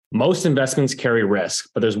Most investments carry risk,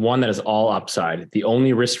 but there's one that is all upside. The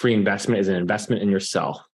only risk-free investment is an investment in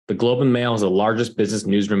yourself. The Globe and Mail is the largest business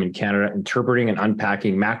newsroom in Canada, interpreting and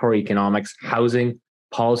unpacking macroeconomics, housing,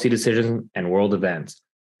 policy decisions, and world events.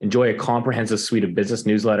 Enjoy a comprehensive suite of business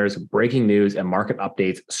newsletters, breaking news, and market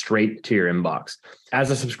updates straight to your inbox. As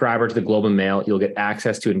a subscriber to the Globe and Mail, you'll get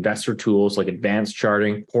access to investor tools like advanced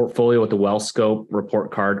charting, portfolio with the Wealth Scope report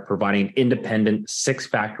card, providing an independent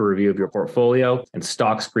 6-factor review of your portfolio, and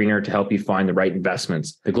stock screener to help you find the right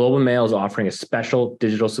investments. The Globe and Mail is offering a special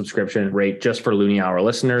digital subscription rate just for Loonie Hour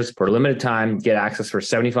listeners. For a limited time, get access for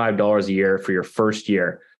 $75 a year for your first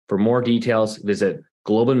year. For more details, visit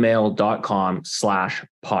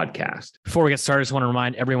globeandmail.com/podcast. Before we get started, I just want to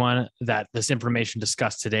remind everyone that this information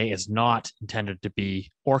discussed today is not intended to be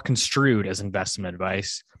or construed as investment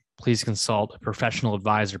advice. Please consult a professional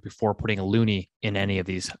advisor before putting a loonie in any of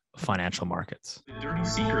these financial markets. The dirty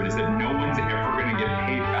secret is that no one's ever going to get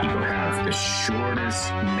paid back. People have the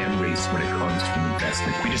shortest memories when it comes to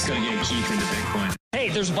investment. We just got to get Keith into Bitcoin. Hey,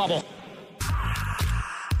 there's a bubble.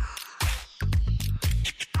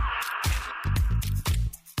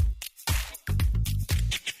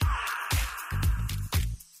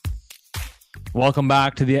 Welcome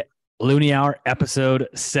back to the Loonie Hour, episode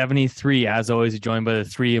 73. As always, joined by the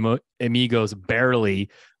three amigos, barely.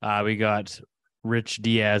 We got Rich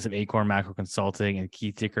Diaz of Acorn Macro Consulting and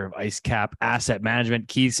Keith Dicker of IceCap Asset Management.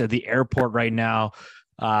 Keith's at the airport right now.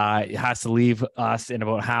 He has to leave us in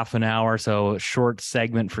about half an hour, so short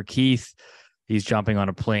segment for Keith. He's jumping on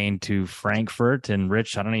a plane to Frankfurt. And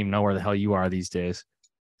Rich, I don't even know where the hell you are these days.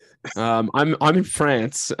 I'm in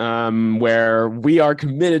France, where we are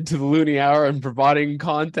committed to the Loonie Hour and providing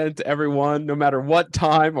content to everyone, no matter what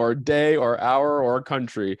time or day or hour or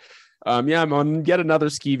country. I'm on yet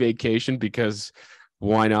another ski vacation because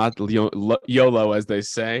why not? YOLO, as they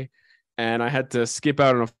say. And I had to skip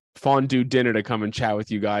out on a fondue dinner to come and chat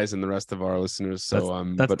with you guys and the rest of our listeners. So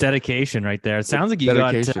that's dedication right there. It sounds like you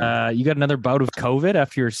got another bout of COVID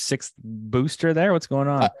after your 6th booster there. What's going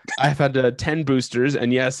on? I've had 10 boosters,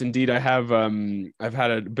 and yes, indeed, I have. I've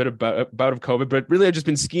had a bit of bout of COVID, but really, I've just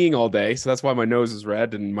been skiing all day, so that's why my nose is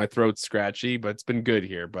red and my throat's scratchy. But it's been good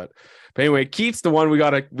here. But anyway, Keith's the one we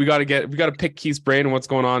gotta pick Keith's brain on what's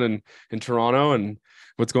going on in Toronto and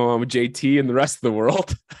what's going on with JT and the rest of the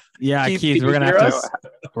world. Yeah, Keith, we're gonna have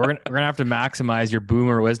to maximize your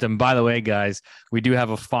boomer wisdom. By the way, guys, we do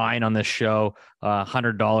have a fine on this show,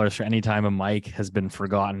 $100 for any time a mic has been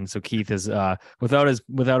forgotten. So Keith is without his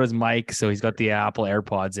mic, so he's got the Apple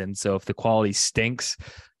AirPods in. So if the quality stinks,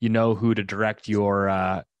 you know who to direct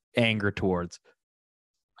your anger towards.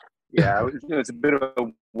 Yeah, it's a bit of a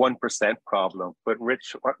 1% problem. But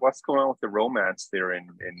Rich, what's going on with the romance there in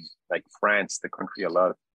like France, the country I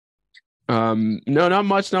love? No, not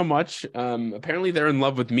much. Apparently they're in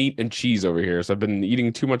love with meat and cheese over here. So I've been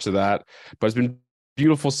eating too much of that, but it's been a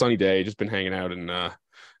beautiful sunny day. Just been hanging out and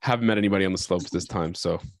haven't met anybody on the slopes this time.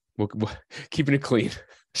 So we're keeping it clean.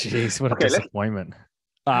 Jeez, what a disappointment.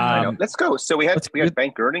 I know. Let's go. So we had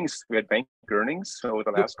bank earnings. We had bank earnings over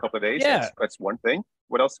the last couple of days. Yeah. That's one thing.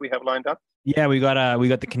 What else do we have lined up? Yeah, we got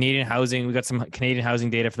the Canadian housing. We got some Canadian housing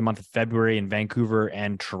data for the month of February in Vancouver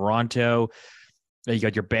and Toronto. You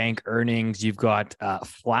got your bank earnings. You've got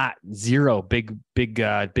flat zero, big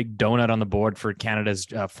donut on the board for Canada's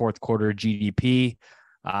fourth quarter GDP,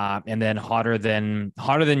 and then hotter than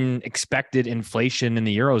expected inflation in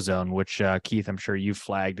the Eurozone, which Keith, I'm sure you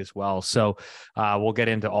flagged as well. So we'll get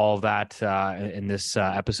into all of that in this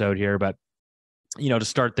episode here. But to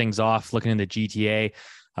start things off, looking in the GTA,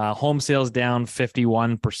 home sales down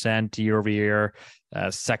 51% year over year,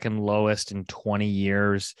 second lowest in 20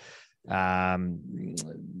 years.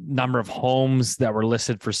 Number of homes that were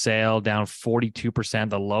listed for sale down 42%,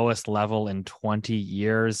 the lowest level in 20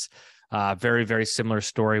 years. Very, very similar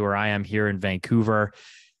story where I am here in Vancouver.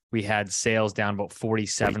 We had sales down about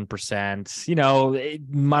 47%. It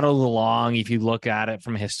muddled along. If you look at it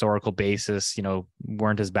from a historical basis,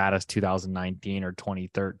 weren't as bad as 2019 or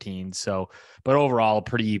 2013. So, but overall,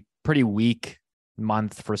 pretty weak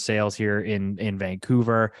month for sales here in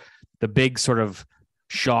Vancouver. The big sort of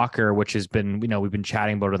shocker, which has been, we've been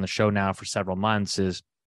chatting about it on the show now for several months, is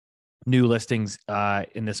new listings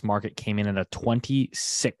in this market came in at a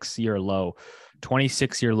 26-year low.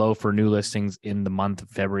 26-year low for new listings in the month of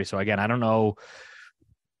February. So again, I don't know,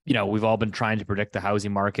 we've all been trying to predict the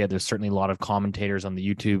housing market. There's certainly a lot of commentators on the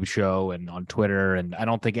YouTube show and on Twitter, and I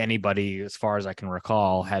don't think anybody, as far as I can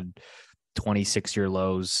recall, had 26-year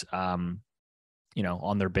lows, on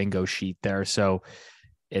their bingo sheet there. So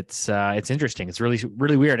it's interesting. It's really,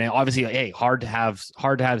 really weird. And obviously, hard to have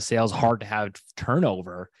sales, hard to have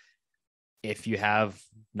turnover if you have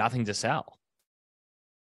nothing to sell.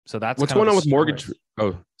 So that's what's going on with mortgage.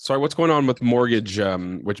 Oh, sorry. What's going on with mortgage?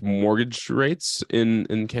 Which mortgage rates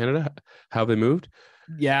in Canada? How have they moved?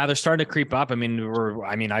 Yeah, they're starting to creep up. I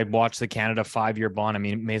mean, I watched the Canada 5-year bond. I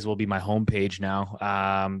mean, it may as well be my homepage now.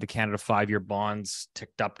 The Canada 5-year bonds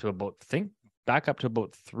ticked up to about, back up to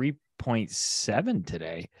about 3.7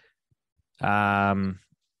 today. Or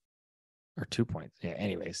 2 points. Yeah.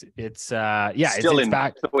 Anyways, it's it's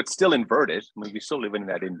back. So it's still inverted. I mean, we still live in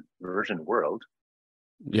that inversion world.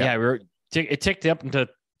 Yeah, it ticked up into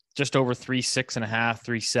just over 3.6.5,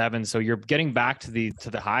 3.7. So you're getting back to the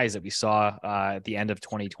highs that we saw at the end of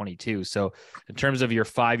 2022. So in terms of your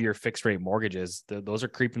 5-year fixed rate mortgages, those are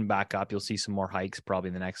creeping back up. You'll see some more hikes probably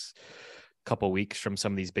in the next couple of weeks from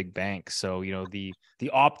some of these big banks. So, you know, the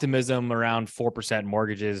optimism around 4%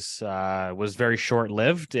 mortgages was very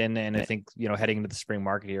short-lived. And I think, you know, heading into the spring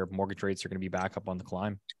market here, mortgage rates are going to be back up on the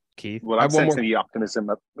climb. Keith? Well, I'm sensing the optimism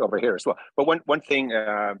over here as well. But one thing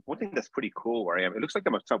that's pretty cool where I am, it looks like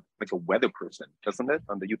I'm like a weather person, doesn't it,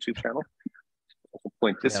 on the YouTube channel? I'll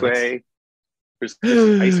point this way. There's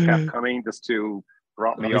ice cap coming just to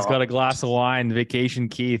drop me off. He's got a glass of wine. Vacation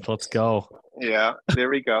Keith. Let's go. Yeah, there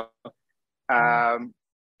we go.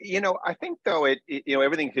 You know, I think though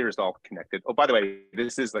everything here is all connected. Oh, by the way,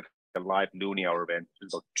 this is like a live Loonie Hour event.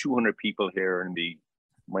 There's about 200 people here in the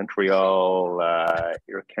Montreal,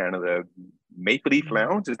 Air Canada Maple Leaf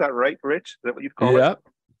Lounge. Is that right, Rich? Is that what you call it?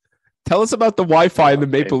 Tell us about the Wi-Fi in the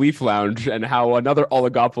Maple Leaf Lounge and how another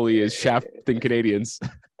oligopoly is shafting Canadians.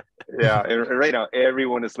 Yeah, right now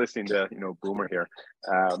everyone is listening to Boomer here.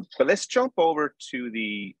 But let's jump over to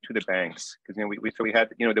the banks, because we had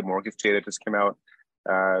the mortgage data just came out.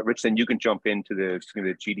 Rich, then you can jump into the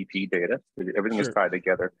GDP data. Everything is tied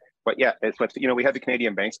together. But yeah, we had the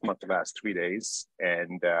Canadian banks come up the last 3 days,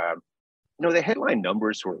 and the headline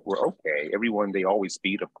numbers were okay. They always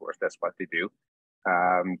beat, of course, that's what they do.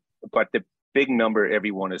 But the big number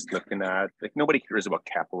everyone is looking at, like, nobody cares about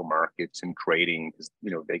capital markets and trading, because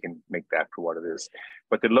they can make that for what it is.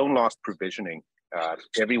 But the loan loss provisioning,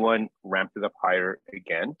 everyone ramped it up higher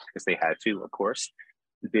again because they had to, of course.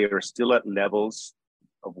 They are still at levels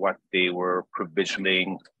of what they were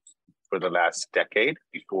provisioning for the last decade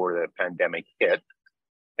before the pandemic hit.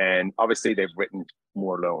 And obviously they've written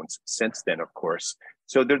more loans since then, of course.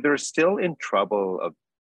 So they're still in trouble of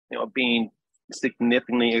being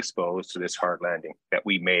significantly exposed to this hard landing that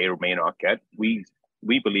we may or may not get. We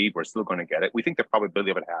believe we're still going to get it. We think the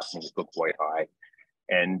probability of it happening is still quite high.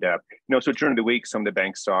 And so during the week, some of the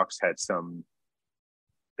bank stocks had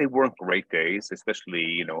they weren't great days,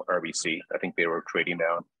 especially RBC. I think they were trading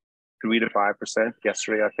down 3 to 5%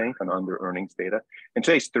 yesterday, I think, on their earnings data. And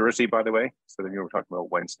today's Thursday, by the way. So then we're talking about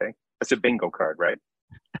Wednesday. That's a bingo card, right?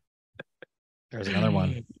 There's another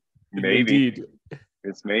one. Maybe. Indeed.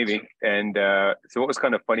 It's maybe. And so what was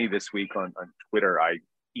kind of funny this week on Twitter, I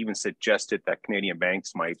even suggested that Canadian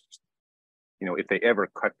banks might, if they ever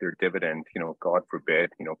cut their dividend, God forbid,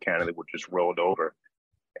 Canada would just roll over.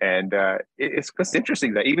 And it's just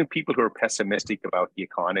interesting that even people who are pessimistic about the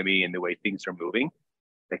economy and the way things are moving,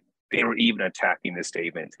 they were even attacking the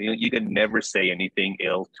statement. You can never say anything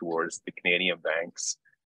ill towards the Canadian banks.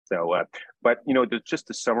 So, but just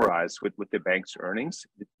to summarize with the bank's earnings,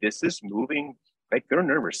 this is moving. Like, they're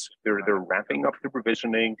nervous. They're ramping up the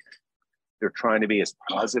provisioning. They're trying to be as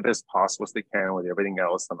positive as possible as they can with everything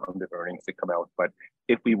else on the earnings that come out. But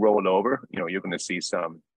if we roll over, you're going to see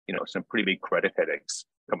some pretty big credit headaches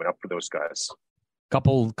coming up for those guys.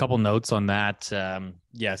 Couple notes on that.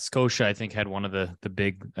 Scotia, I think, had one of the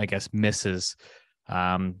big, I guess, misses.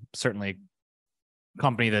 Certainly a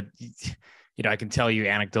company that, I can tell you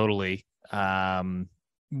anecdotally,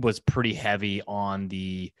 was pretty heavy on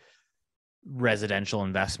the residential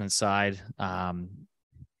investment side.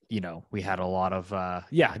 We had a lot of,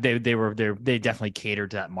 they definitely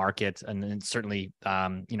catered to that market. And certainly,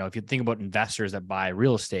 if you think about investors that buy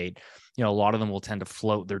real estate, a lot of them will tend to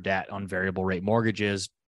float their debt on variable rate mortgages.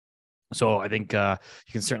 So I think you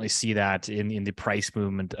can certainly see that in the price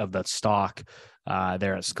movement of that stock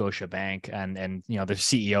there at Scotiabank. And their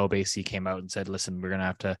CEO basically came out and said, listen, we're going to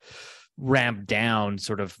have to ramp down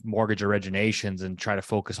sort of mortgage originations and try to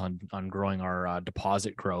focus on growing our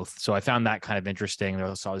deposit growth. So I found that kind of interesting.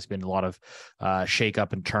 There's always been a lot of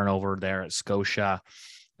shakeup and turnover there at Scotia.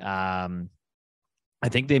 I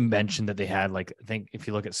think they mentioned that they had, I think if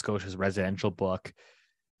you look at Scotia's residential book,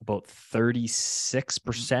 about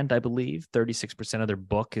 36%, I believe, 36% of their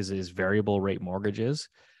book is variable rate mortgages.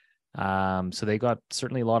 So they got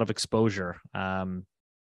certainly a lot of exposure.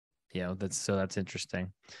 That's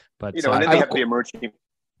interesting. But and then they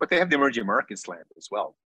have the emerging market slant as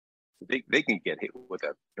well. they can get hit with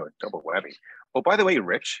a double whammy. Oh, by the way,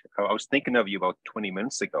 Rich, I was thinking of you about 20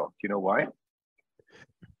 minutes ago. Do you know why?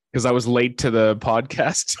 Because I was late to the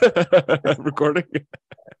podcast recording.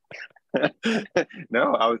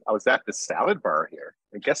 No, I was at the salad bar here,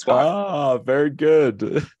 and guess what? Ah, very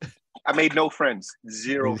good. I made no friends,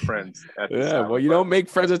 zero friends. Yeah, well, you don't make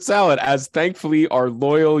friends at salad, as thankfully our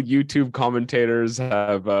loyal YouTube commentators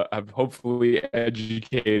have hopefully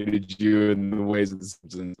educated you in the ways of the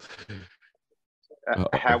Simpsons.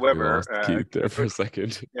 However, Keith there for a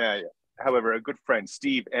second. Yeah. However, a good friend,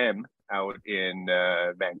 Steve M, out in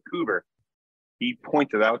Vancouver, he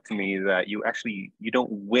pointed out to me that you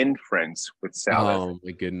don't win friends with salad. Oh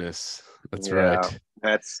my goodness, that's right.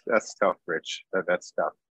 That's tough, Rich. That's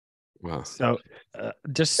tough. Wow. So,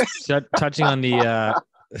 just touching on the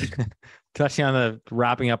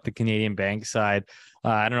wrapping up the Canadian bank side.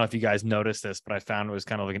 I don't know if you guys noticed this, but I found it was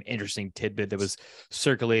kind of like an interesting tidbit that was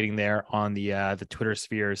circulating there on the Twitter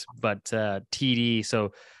spheres. But TD,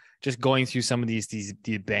 so just going through some of these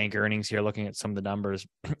bank earnings here, looking at some of the numbers,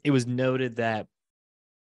 it was noted that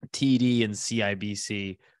TD and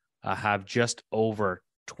CIBC have just over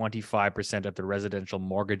 25% of the residential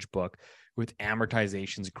mortgage book with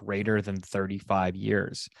amortizations greater than 35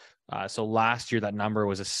 years. So last year, that number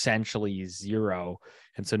was essentially zero.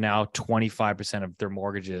 And so now 25% of their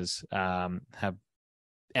mortgages have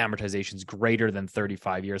amortizations greater than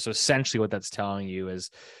 35 years. So essentially what that's telling you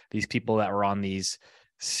is these people that were on these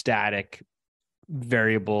static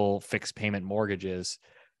variable fixed payment mortgages,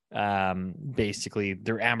 basically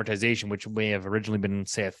their amortization, which may have originally been,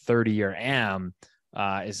 say, a 30-year am,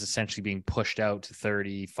 is essentially being pushed out to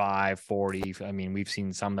 35, 40. I mean, we've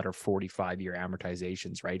seen some that are 45-year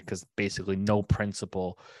amortizations, right? Because basically no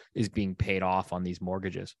principal is being paid off on these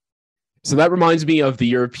mortgages. So that reminds me of the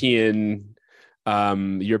European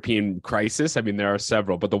crisis. I mean, there are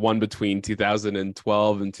several, but the one between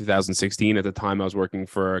 2012 and 2016, at the time I was working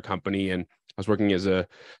for a company and I was working as a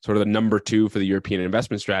sort of the number two for the European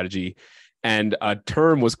investment strategy. And a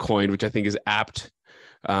term was coined, which I think is apt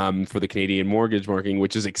for the Canadian mortgage market,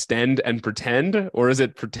 which is extend and pretend, or is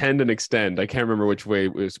it pretend and extend? I can't remember which way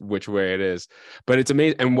it is, but it's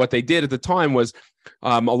amazing. And what they did at the time was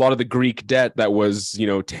a lot of the Greek debt that was,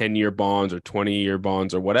 10-year bonds or 20-year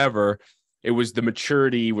bonds or whatever, it was the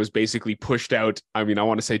maturity was basically pushed out. I mean, I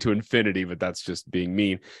want to say to infinity, but that's just being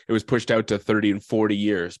mean. It was pushed out to 30 and 40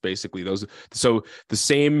 years, basically. So the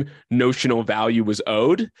same notional value was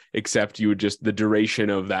owed, except the duration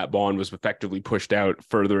of that bond was effectively pushed out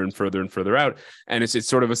further and further and further out. And it's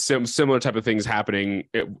sort of a similar type of things happening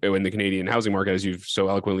in the Canadian housing market, as you've so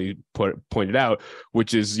eloquently pointed out,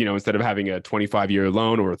 which is, instead of having a 25-year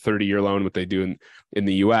loan or a 30-year loan, what they do in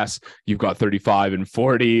the US, you've got 35 and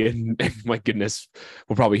 40 and my goodness,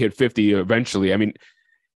 we'll probably hit 50 eventually. I mean,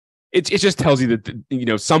 it just tells you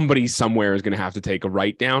that, somebody somewhere is going to have to take a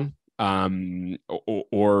write down,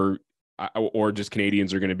 or just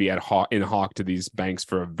Canadians are going to be in hawk to these banks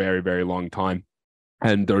for a very, very long time.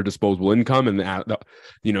 And their disposable income and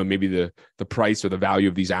maybe the price or the value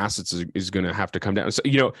of these assets is going to have to come down. So,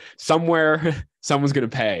 somewhere someone's going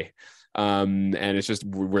to pay. And it's just,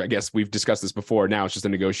 I guess we've discussed this before. Now it's just a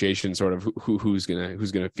negotiation, sort of who's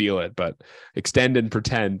gonna feel it. But extend and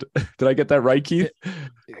pretend. Did I get that right, Keith?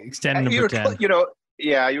 Extend and pretend.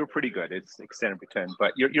 Yeah, you were pretty good. It's extend and pretend.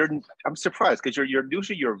 But I'm surprised because you're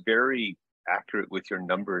usually very accurate with your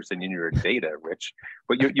numbers and in your data, Rich.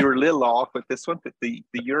 But you're a little off with this one. But the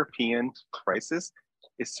European crisis,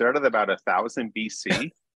 it started about 1000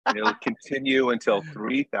 BC. And it'll continue until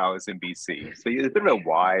 3000 BC. So it's a bit of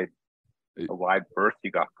a wide berth you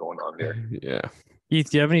got going on there. Yeah. Keith,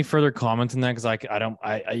 do you have any further comments on that? Because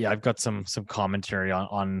I've got some commentary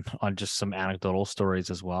on just some anecdotal stories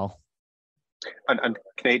as well. On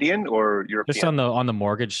Canadian or European? Just on the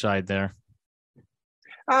mortgage side there.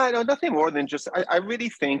 No, nothing more than just I really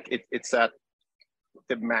think it's at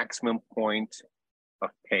the maximum point of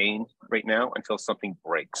pain right now until something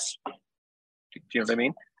breaks. Do you know what I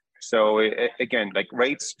mean? So again, like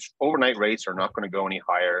overnight rates are not going to go any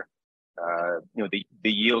higher. The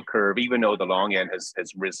yield curve, even though the long end has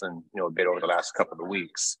risen, a bit over the last couple of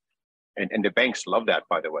weeks, and the banks love that,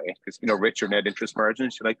 by the way, because richer net interest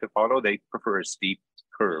margins you like to follow, they prefer a steep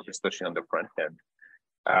curve, especially on the front end.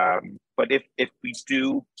 But if we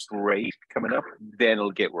do break coming up, then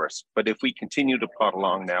it'll get worse. But if we continue to plot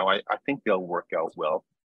along now, I think they'll work out well,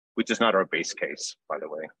 which is not our base case, by the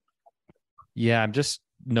way. Yeah, I'm just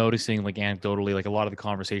noticing, like, anecdotally, like a lot of the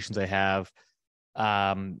conversations I have,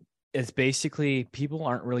 it's basically people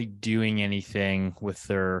aren't really doing anything with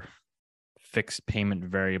their fixed payment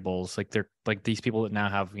variables. Like they're like these people that now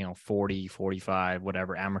have, 40, 45,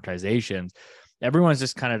 whatever amortizations. Everyone's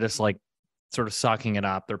just kind of just like sort of sucking it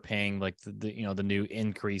up. They're paying like the new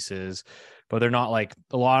increases, but they're not like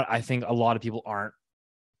I think a lot of people aren't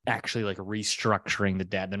actually like restructuring the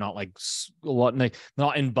debt. They're not like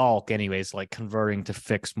not in bulk anyways, like converting to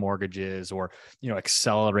fixed mortgages or,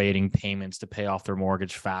 accelerating payments to pay off their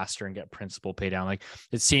mortgage faster and get principal pay down. Like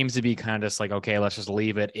it seems to be kind of just like, okay, let's just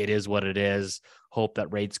leave it. It is what it is. Hope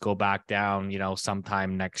that rates go back down,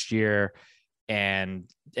 sometime next year. And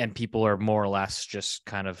people are more or less just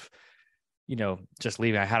kind of, just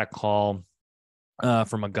leaving. I had a call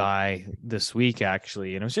from a guy this week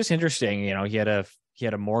actually, and it was just interesting. He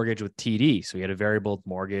had a mortgage with TD. So he had a variable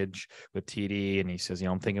mortgage with TD. And he says,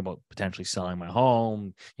 I'm thinking about potentially selling my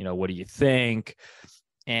home. What do you think?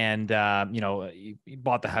 And, he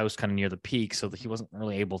bought the house kind of near the peak. So that he wasn't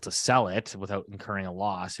really able to sell it without incurring a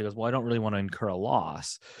loss. He goes, well, I don't really want to incur a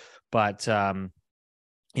loss, but,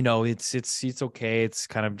 it's okay. It's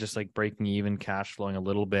kind of just like breaking even, cash flowing a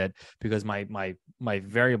little bit because my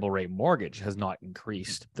variable rate mortgage has not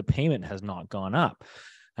increased. The payment has not gone up.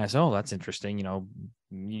 And I said, oh, that's interesting.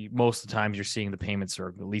 Most of the times you're seeing the payments are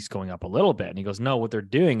at least going up a little bit. And he goes, no, what they're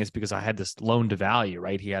doing is because I had this loan to value,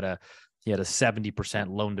 right? He had a 70%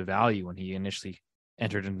 loan to value when he initially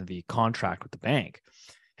entered into the contract with the bank.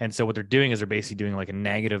 And so what they're doing is they're basically doing like a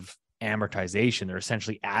negative amortization. They're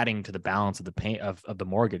essentially adding to the balance of the of the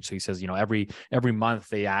mortgage. So he says, every month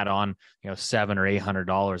they add on, $700 or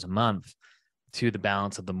 $800 a month to the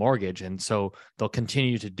balance of the mortgage. And so they'll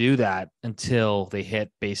continue to do that until they hit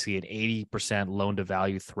basically an 80% loan to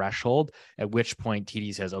value threshold, at which point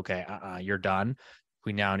TD says, okay, you're done.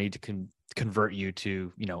 We now need to convert you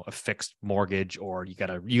to, a fixed mortgage, or you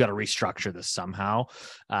gotta restructure this somehow.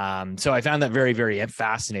 So I found that very, very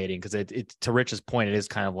fascinating because it to Rich's point, it is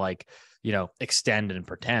kind of like, extend and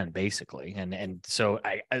pretend basically. And so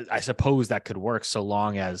I suppose that could work so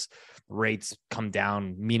long as rates come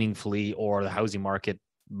down meaningfully or the housing market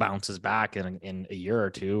bounces back in a year or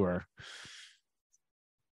two. Or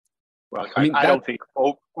well, I don't think.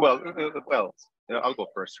 Oh, well, I'll go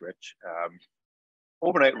first, Rich.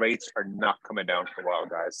 Overnight rates are not coming down for a while,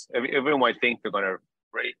 guys. Everyone might think they're going to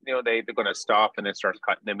rate, they're going to stop and then start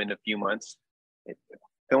cutting them in a few months.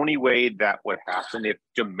 The only way that would happen if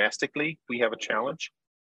domestically we have a challenge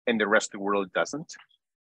and the rest of the world doesn't.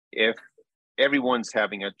 If everyone's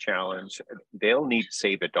having a challenge, they'll need to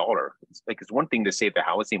save the dollar. It's one thing to save the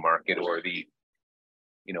housing market or the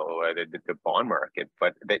bond market,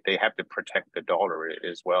 but they have to protect the dollar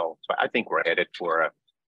as well. So I think we're headed for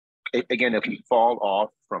again, if we fall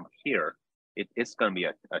off from here, it's going to be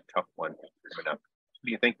a tough one coming up. What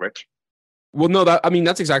do you think, Rich? Well, no,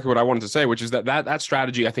 that's exactly what I wanted to say, which is that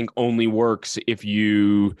strategy, I think, only works if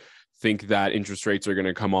you think that interest rates are going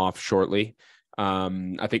to come off shortly.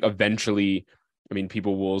 I think eventually,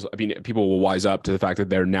 people will wise up to the fact that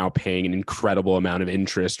they're now paying an incredible amount of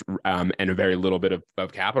interest and a very little bit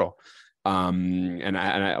of capital. And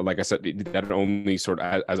I, like I said, that only sort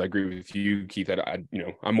of, as I agree with you, Keith, that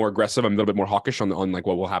I'm more aggressive. I'm a little bit more hawkish on like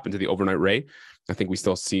what will happen to the overnight rate. I think we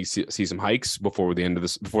still see some hikes before the end of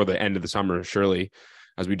the summer, surely,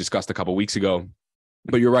 as we discussed a couple of weeks ago.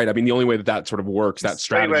 But you're right. The only way that sort of works, that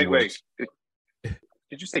strategy. Wait.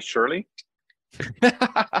 Did you say Shirley?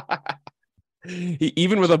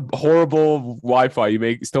 Even with a horrible Wi-Fi,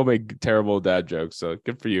 you still make terrible dad jokes. So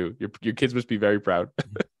good for you. Your kids must be very proud.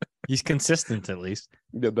 He's consistent, at least.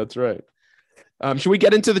 Yeah, that's right. Should we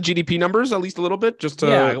get into the GDP numbers at least a little bit?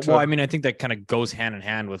 Well, I think that kind of goes hand in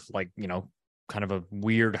hand with kind of a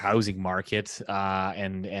weird housing market,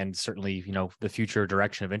 and certainly the future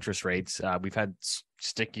direction of interest rates. We've had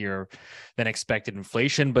stickier than expected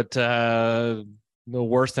inflation, but no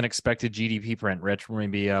worse than expected GDP print. Rich,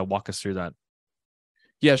 maybe walk us through that.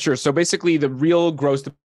 Yeah, sure. So basically, the real gross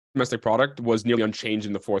domestic product was nearly unchanged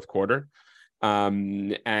in the fourth quarter.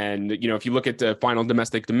 And if you look at the final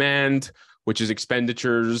domestic demand, which is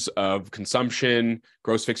expenditures of consumption,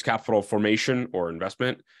 gross fixed capital formation or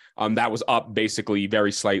investment, that was up basically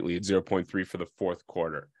very slightly at 0.3 for the fourth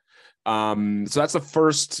quarter. So that's the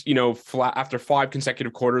first, flat after 5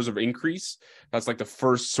 consecutive quarters of increase. That's like the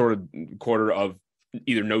first sort of quarter of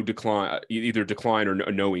either decline or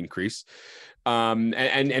no increase. And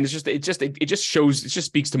it just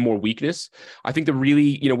speaks to more weakness. I think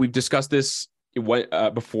we've discussed this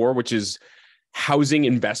before, which is housing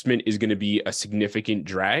investment is going to be a significant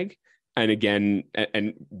drag. And again,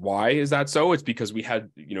 and why is that so? It's because we had,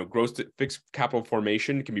 gross fixed capital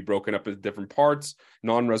formation can be broken up into different parts,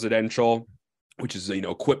 non-residential, which is,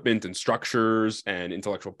 equipment and structures and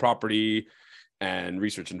intellectual property and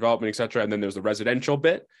research and development, et cetera. And then there's the residential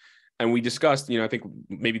bit. And we discussed, I think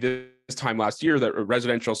maybe this time last year that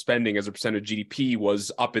residential spending as a percent of GDP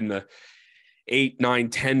was up in the 8, 9,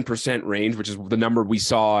 10% range, which is the number we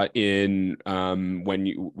saw in when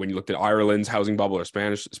you looked at Ireland's housing bubble or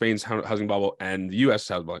Spain's housing bubble and the US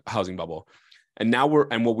housing bubble. And now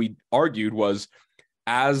what we argued was,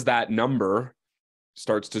 as that number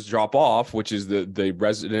starts to drop off, which is the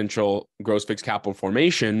residential gross fixed capital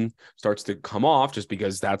formation starts to come off, just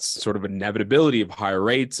because that's sort of inevitability of higher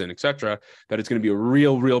rates and et cetera, that it's going to be a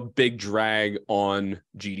real big drag on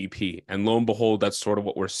GDP. And lo and behold, that's sort of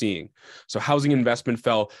what we're seeing. So housing investment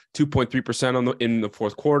fell 2.3% in the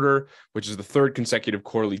fourth quarter, which is the third consecutive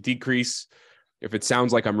quarterly decrease. If it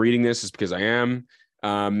sounds like I'm reading this, it's because I am.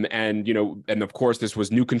 And of course, this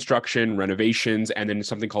was new construction, renovations, and then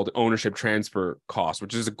something called ownership transfer cost,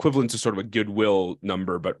 which is equivalent to sort of a goodwill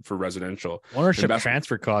number, but for residential. Ownership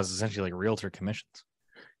transfer cost is essentially like realtor commissions.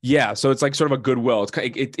 Yeah, so it's like sort of a goodwill.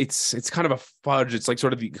 It's kind of a fudge. It's like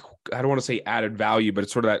sort of the, I don't want to say added value, but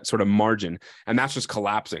it's sort of that sort of margin, and that's just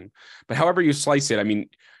collapsing. But however you slice it, I mean,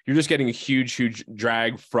 you're just getting a huge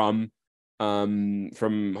drag from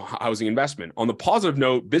housing investment. On the positive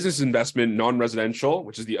note, business investment, non-residential,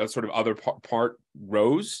 which is the sort of other part,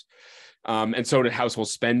 rose, and so did household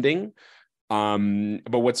spending. But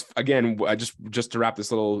what's, again, just to wrap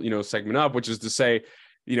this little segment up, which is to say,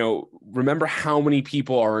 remember how many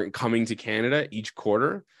people are coming to Canada each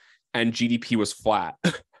quarter, and GDP was flat.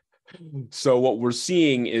 So what we're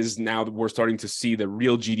seeing is now that we're starting to see the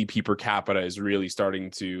real GDP per capita is really starting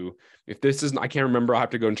to, if this isn't, I can't remember, I'll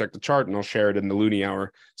have to go and check the chart and I'll share it in the Loonie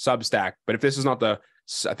Hour Substack. But if this is not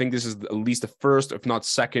I think this is at least the first, if not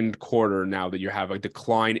second quarter now that you have a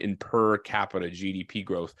decline in per capita GDP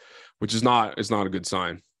growth, which is not a good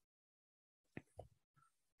sign.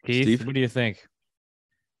 Keith, Steve? What do you think?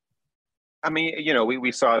 I mean,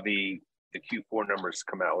 we saw the Q4 numbers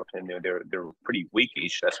come out, and they're pretty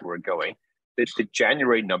weakish. That's where we're going. The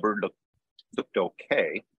January number looked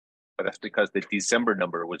okay, but that's because the December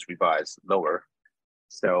number was revised lower.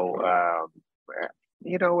 So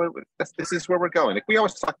this is where we're going. Like, we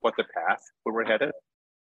always talk about the path where we're headed,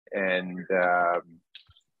 and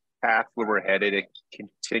path where we're headed, it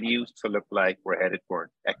continues to look like we're headed for an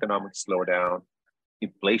economic slowdown.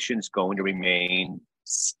 Inflation's going to remain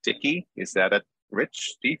sticky. Is that a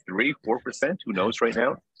Rich, Steve, 3-4%? Who knows right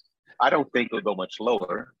now? I don't think it'll go much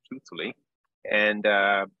lower, truthfully. And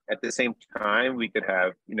at the same time, we could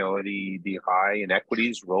have, the high in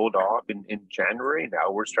equities rolled off in January.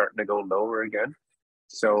 Now we're starting to go lower again.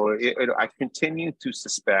 So I continue to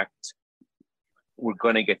suspect we're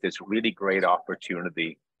going to get this really great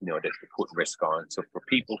opportunity, to put risk on. So for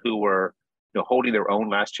people who were, holding their own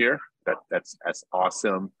last year, that's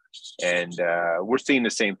awesome. And we're seeing the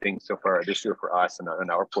same thing so far this year for us and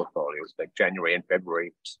our portfolios. Like January and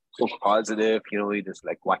February, so positive. We just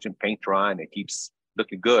like watching paint dry, and it keeps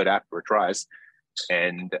looking good after it dries.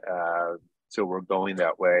 And so we're going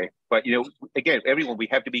that way. But again, everyone, we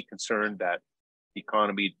have to be concerned that the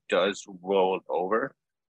economy does roll over,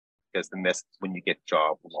 because then that's when you get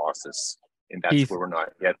job losses, and that's Keith, where we're not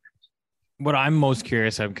yet. What I'm most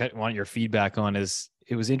curious, I want your feedback on, is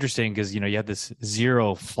it was interesting because, you had this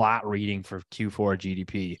 0 flat reading for Q4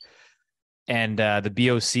 GDP. And the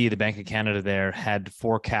BOC, the Bank of Canada there, had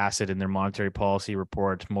forecasted in their monetary policy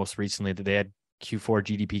report most recently that they had Q4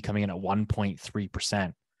 GDP coming in at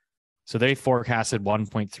 1.3%. So they forecasted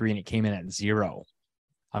 1.3 and it came in at 0.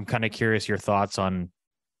 I'm kind of curious your thoughts on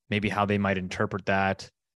maybe how they might interpret that.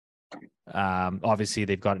 Obviously,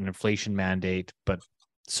 they've got an inflation mandate, but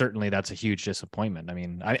certainly that's a huge disappointment. I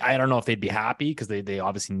mean, I don't know if they'd be happy because they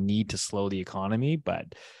obviously need to slow the economy,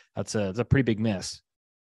 but that's a pretty big miss.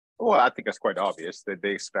 Well, I think that's quite obvious that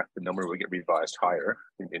they expect the number will get revised higher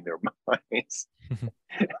in their minds.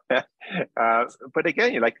 But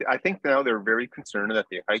again, I think now they're very concerned that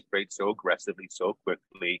they hike rates so aggressively, so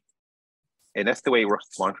quickly. And that's the way it works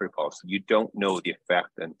with monetary policy. You don't know the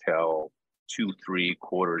effect until 2-3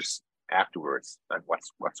 quarters afterwards on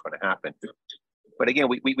what's going to happen. But again,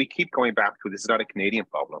 we keep going back to, this is not a Canadian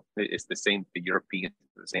problem. It's the same, the Europeans,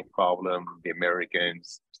 the same problem, the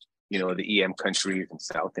Americans, the EM countries in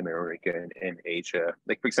South America and Asia.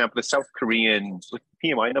 Like, for example, the South Korean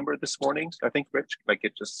PMI number this morning, I think, Rich,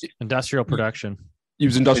 it just... Industrial production.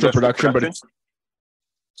 Use industrial production, but it's...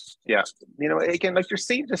 Yeah. Again, you're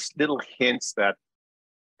seeing just little hints that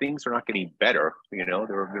things are not getting better.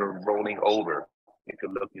 They're rolling over if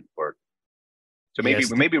you're looking for it. So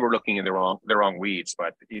maybe we're looking in the wrong weeds,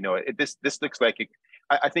 but this looks like it.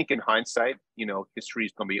 I think in hindsight, history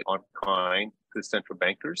is going to be unkind to the central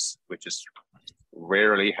bankers, which is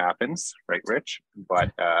rarely happens, right, Rich?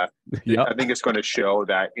 But Yep. I think it's going to show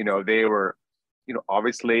that, they were,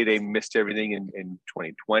 obviously they missed everything in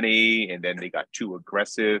 2020, and then they got too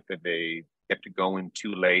aggressive and they kept it going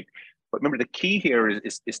too late. But remember, the key here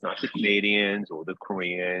is it's not the Canadians or the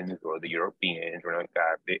Koreans or the Europeans or like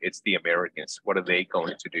that. It's the Americans. What are they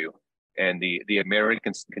going to do? And the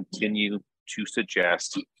Americans continue to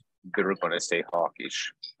suggest they're going to stay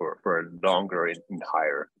hawkish for longer and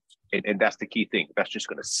higher. And that's the key thing. That's just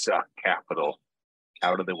going to suck capital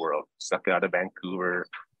out of the world, suck it out of Vancouver,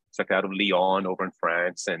 suck it out of Lyon over in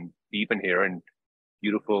France, and even here in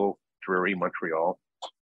beautiful, dreary Montreal.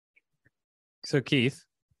 So Keith,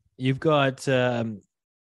 you've got the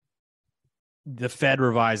Fed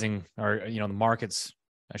revising, or the markets,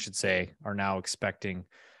 I should say, are now expecting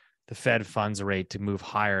the Fed funds rate to move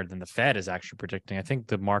higher than the Fed is actually predicting. I think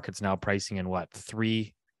the market's now pricing in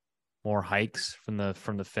 3 more hikes from the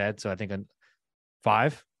Fed. So I think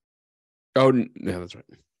 5. Oh, yeah, that's right.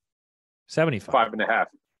 75. 5.5.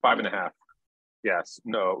 5.5. Yes.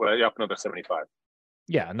 No. Well, up another 75.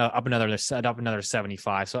 Yeah, no, up another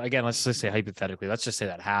 75. So again, let's just say hypothetically, let's just say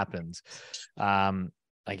that happens.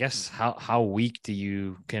 I guess how weak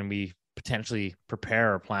can we potentially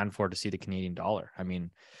prepare or plan for to see the Canadian dollar? I mean,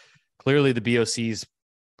 clearly the BOC's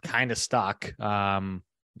kind of stuck.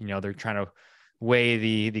 They're trying to weigh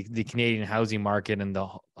the Canadian housing market and the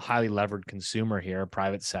highly levered consumer here,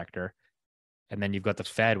 private sector. And then you've got the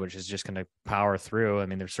Fed, which is just going to power through. I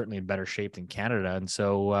mean, they're certainly in better shape than Canada. And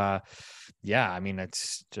so, I mean,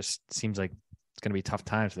 it's just seems like it's going to be tough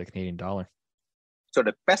times for the Canadian dollar. So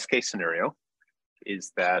the best case scenario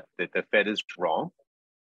is that the Fed is wrong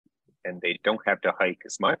and they don't have to hike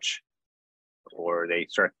as much, or they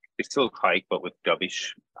still hike, but with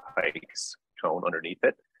dovish hikes tone underneath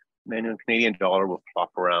it. And then the Canadian dollar will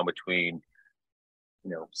flop around between,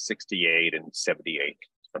 68 and 78,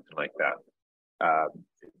 something like that.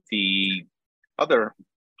 The other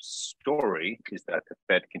story is that the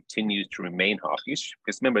Fed continues to remain hawkish,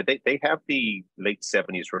 because remember, they have the late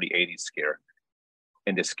 70s, early 80s scare.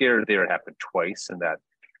 And the scare there happened twice, in that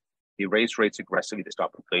they raised rates aggressively to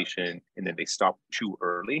stop inflation, and then they stopped too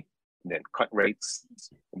early, and then cut rates,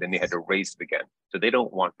 and then they had to raise it again. So they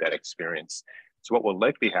don't want that experience. So what will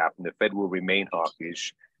likely happen, the Fed will remain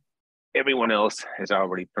hawkish. Everyone else has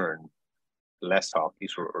already turned less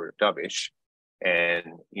hawkish or dovish.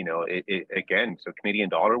 And, again, so Canadian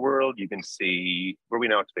dollar world, you can see, where are we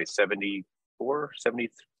now today? 74, 70,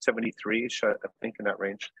 73-ish, I think, in that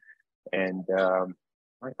range. And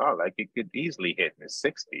I thought it could easily hit in the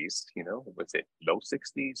 60s, was it low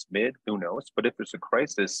 60s, mid, who knows? But if there's a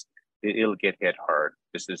crisis, it'll get hit hard,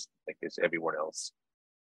 just as everyone else.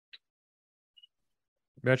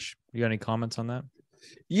 Rich, you got any comments on that?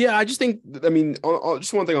 Yeah, I just think,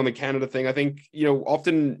 just one thing on the Canada thing. I think,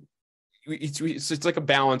 often it's like a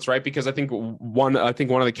balance, right? Because I think one of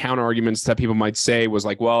the counter arguments that people might say was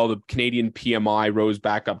like, well, the Canadian PMI rose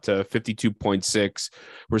back up to 52.6.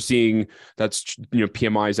 We're seeing that's,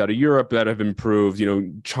 PMIs out of Europe that have improved.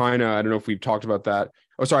 China, I don't know if we've talked about that.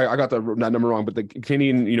 Oh, sorry, I got that number wrong, but the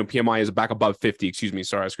Canadian, PMI is back above 50. Excuse me.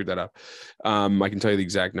 Sorry, I screwed that up. I can tell you the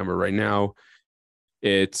exact number right now.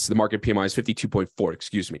 It's the market PMI is 52.4,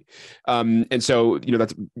 excuse me. And so,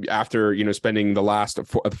 that's after, spending the last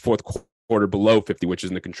fourth quarter below 50, which is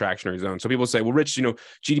in the contractionary zone. So people say, well, Rich,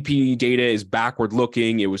 GDP data is backward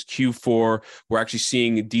looking. It was Q4. We're actually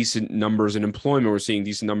seeing decent numbers in employment. We're seeing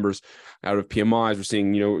decent numbers out of PMIs. We're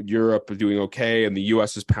seeing, Europe doing okay, and the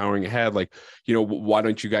US is powering ahead. Why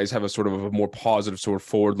don't you guys have a sort of a more positive sort of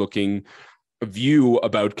forward looking view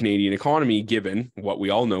about Canadian economy, given what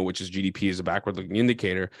we all know, which is GDP is a backward looking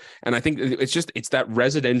indicator? And I think it's that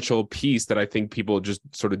residential piece that I think people just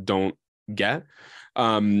sort of don't get,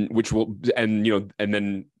 which will, and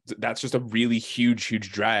then that's just a really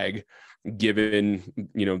huge drag given,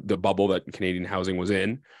 the bubble that Canadian housing was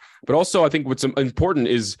in. But also I think what's important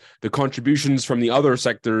is the contributions from the other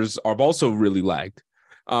sectors have also really lagged.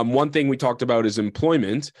 One thing we talked about is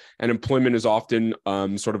employment, and employment is often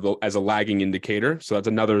sort of as a lagging indicator. So that's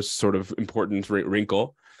another sort of important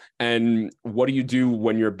wrinkle. And what do you do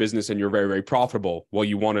when you're a business and you're very, very profitable? Well,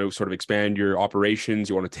 you want to sort of expand your operations.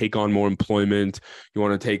 You want to take on more employment. You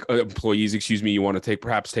want to take employees, you want to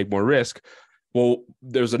perhaps take more risk. Well,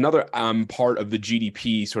 there's another part of the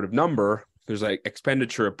GDP sort of number. There's like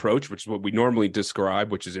expenditure approach, which is what we normally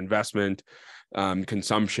describe, which is investment,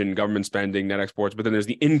 consumption, government spending, net exports. But then there's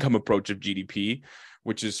the income approach of GDP,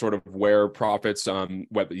 which is sort of where profits,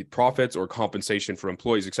 whether profits or compensation for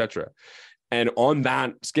employees, et cetera. And on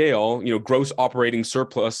that scale, gross operating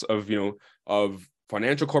surplus of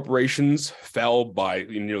financial corporations fell by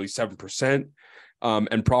nearly 7%.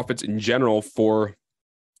 and profits in general for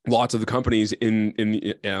lots of the companies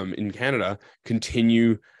in Canada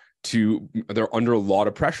continue to, they're under a lot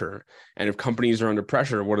of pressure. And if companies are under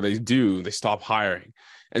pressure, what do? They stop hiring.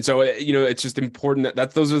 And so, it's just important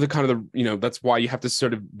that those are the kind of that's why you have to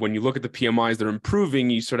sort of, when you look at the PMIs that are improving,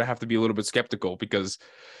 you sort of have to be a little bit skeptical, because,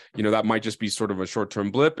 that might just be sort of a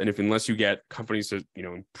short-term blip. And unless you get companies to,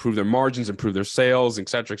 improve their margins, improve their sales, et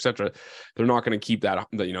cetera, they're not going to keep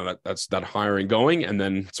that hiring going. And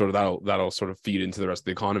then sort of that'll sort of feed into the rest of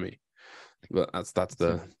the economy. But that's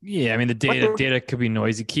the yeah. I mean, the data could be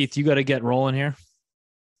noisy. Keith, you got to get rolling here.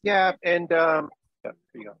 Yeah, and there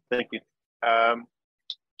you go. Thank you.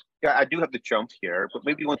 Yeah, I do have the jump here, but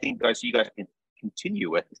maybe one thing, guys, you guys can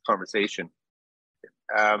continue with this conversation.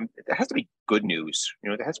 There has to be good news.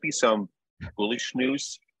 There has to be some bullish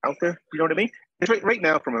news out there. You know what I mean? Because right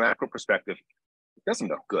now, from a macro perspective, it doesn't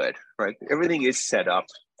look good, right? Everything is set up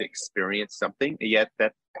to experience something, yet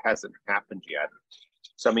that hasn't happened yet.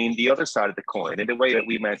 So, I mean, the other side of the coin, and the way that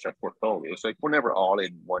we manage our portfolios, like we're never all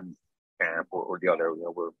in one camp or the other.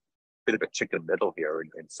 We're a bit of a chicken middle here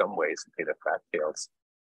in some ways, and pay the fat tails.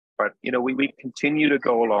 But we continue to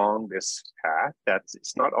go along this path.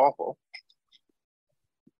 It's not awful.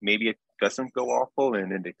 Maybe it doesn't go awful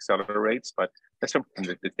and it accelerates, but that's something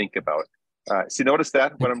to think about. So notice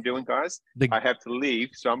that what I'm doing, guys? I have to leave,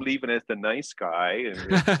 so I'm leaving as the nice guy and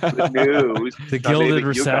good news. The gilded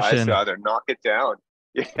recession. You guys either knock it down.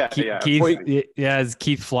 Yeah, Keith, as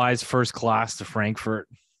Keith flies first class to Frankfurt.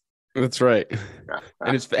 That's right.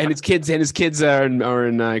 And his kids are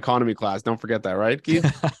in economy class. Don't forget that, right,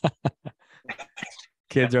 Keith?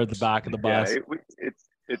 Kids are at the back of the bus.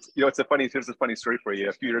 Yeah, here's a funny story for you.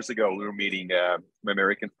 A few years ago, we were meeting my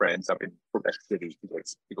American friends up in Quebec City.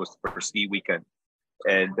 He goes for a ski weekend,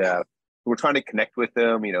 and we're trying to connect with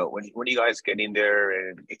them. When are you guys getting there?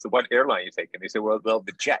 And he said, "What airline are you taking?" They said, "Well,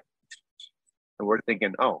 the jet." And we're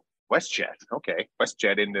thinking, "Oh, WestJet, okay,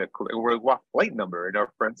 WestJet in the what flight number?" And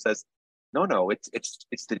our friend says, "No, it's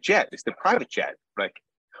the jet, it's the private jet." Like,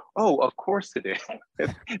 oh, of course it is.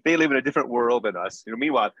 They live in a different world than us.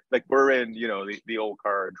 Meanwhile, like we're in, the old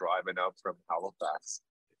car driving up from Halifax.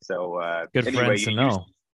 So good anyway, friends to know.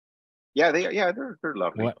 They're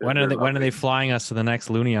lovely. When are they flying us to the next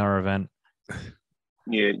Looney Hour event?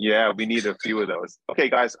 Yeah, we need a few of those. Okay,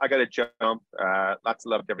 guys, I gotta jump. Lots of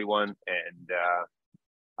love to everyone, and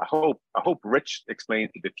I hope Rich explains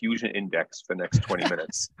the diffusion index for the next 20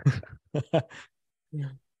 minutes.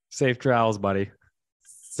 Safe travels, buddy.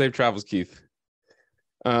 Safe travels, Keith.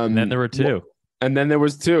 And then there were two. And then there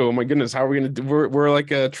was two. Oh my goodness, how are we gonna do? We're like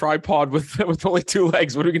a tripod with only two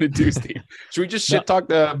legs. What are we gonna do, Steve? Should we just shit talk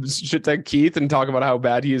Keith and talk about how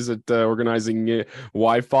bad he is at organizing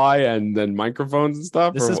Wi-Fi and then microphones and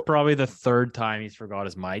stuff? This is probably the third time he's forgot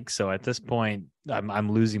his mic. So at this point,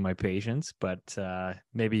 I'm losing my patience. But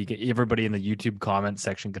maybe everybody in the YouTube comment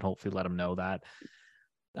section can hopefully let him know that.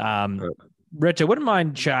 Rich, I wouldn't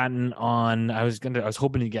mind chatting on. I was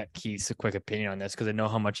hoping to get Keith's a quick opinion on this because I know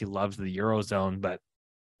how much he loves the Eurozone. But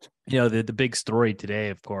the big story today,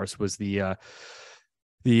 of course, was the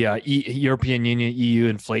European Union EU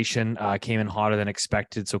inflation came in hotter than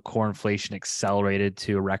expected. So core inflation accelerated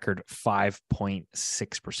to a record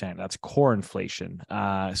 5.6%. That's core inflation.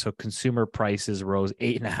 So consumer prices rose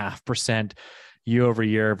 8.5% year over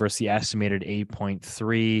year versus the estimated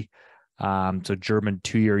 8.3%. So German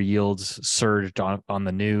 2-year yields surged on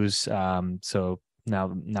the news. So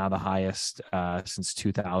now the highest since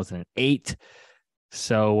 2008.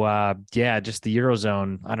 So just the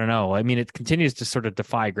Eurozone. I don't know. I mean, it continues to sort of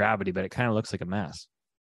defy gravity, but it kind of looks like a mess.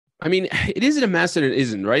 I mean, it isn't a mess and it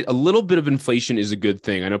isn't, right? A little bit of inflation is a good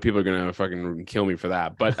thing. I know people are going to fucking kill me for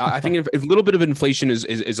that, but I think if a little bit of inflation is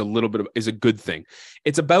a good thing.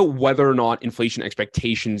 It's about whether or not inflation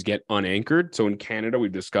expectations get unanchored. So in Canada,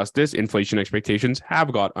 we've discussed this. Inflation expectations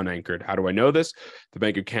have got unanchored. How do I know this? The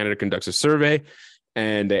Bank of Canada conducts a survey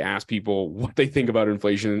and they ask people what they think about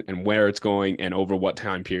inflation and where it's going and over what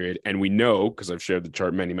time period. And we know, because I've shared the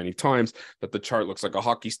chart many, many times, that the chart looks like a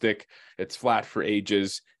hockey stick. It's flat for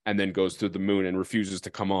ages and then goes to the moon and refuses to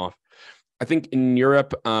come off. I think in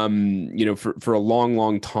Europe, for a long,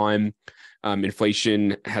 long time,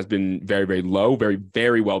 inflation has been very, very low, very,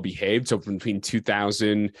 very well behaved. So from between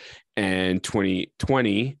 2000 and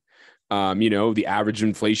 2020, the average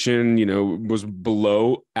inflation, was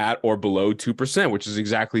at or below 2%, which is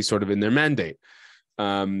exactly sort of in their mandate.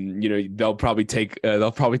 They'll probably try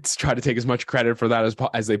to take as much credit for that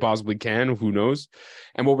as they possibly can. Who knows?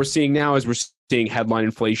 And what we're seeing now is we're seeing headline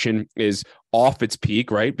inflation is off its peak,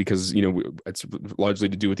 right? Because, it's largely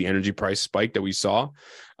to do with the energy price spike that we saw.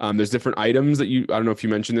 There's different items that I don't know if you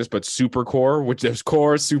mentioned this, but super core, which there's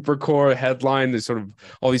core, super core, headline, there's sort of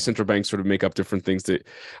all these central banks sort of make up different things to,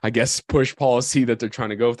 I guess, push policy that they're trying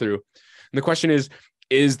to go through. And the question is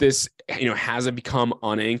this, has it become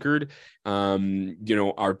unanchored?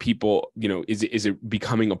 Are people, is it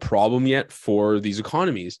becoming a problem yet for these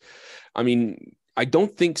economies? I mean, I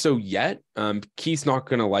don't think so yet. Keith's not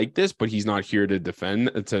going to like this, but he's not here to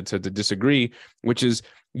defend, to disagree, which is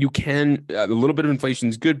a little bit of inflation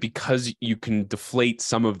is good because you can deflate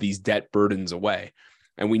some of these debt burdens away.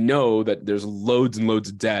 And we know that there's loads and loads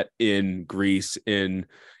of debt in Greece, in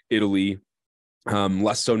Italy,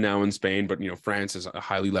 less so now in Spain, but France is a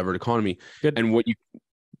highly levered economy. Good. And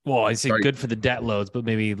I say good for the debt loads, but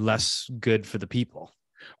maybe less good for the people.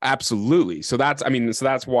 Absolutely. So that's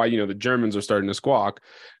why, the Germans are starting to squawk.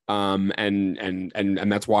 And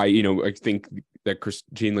that's why, I think that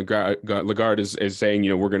Christine Lagarde is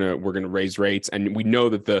saying, we're going to raise rates. And we know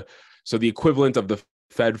that the equivalent of the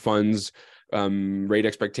Fed funds rate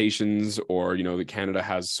expectations, or, that Canada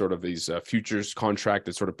has sort of these futures contract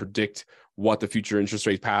that sort of predict what the future interest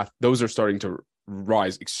rate path, those are starting to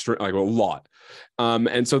rise like a lot.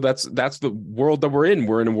 And so that's the world that we're in.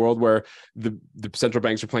 We're in a world where the central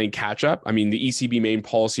banks are playing catch up. I mean, the ECB main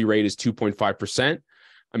policy rate is 2.5%.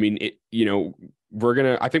 I mean, I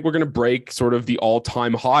think we're going to break sort of the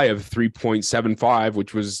all-time high of 3.75,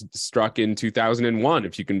 which was struck in 2001,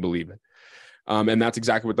 if you can believe it. And that's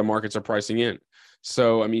exactly what the markets are pricing in.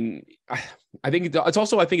 So, I mean, I think it's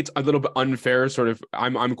a little bit unfair. Sort of,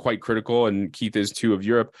 I'm quite critical, and Keith is too, of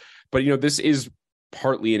Europe. But this is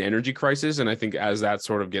partly an energy crisis, and I think as that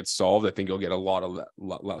sort of gets solved, I think you'll get a lot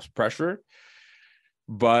less pressure.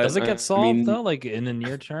 But does it get solved though? Like in the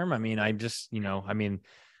near term? I mean, a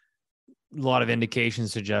lot of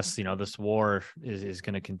indications suggest this war is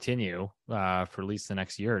going to continue for at least the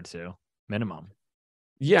next year or two minimum.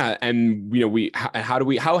 Yeah, and how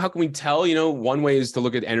can we tell? One way is to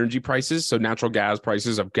look at energy prices. So natural gas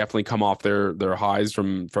prices have definitely come off their highs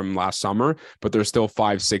from last summer, but they're still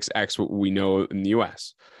 5-6x what we know in the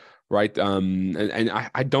US, right? And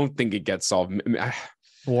I don't think it gets solved.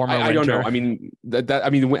 Warmer I don't know. I mean,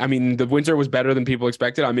 the winter was better than people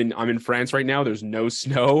expected. I'm in France right now. There's no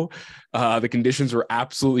snow. The conditions were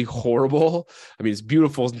absolutely horrible. I mean, it's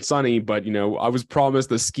beautiful and sunny, but I was promised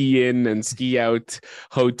the ski in and ski out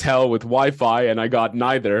hotel with Wi-Fi, and I got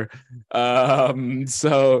neither. I don't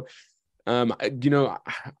know.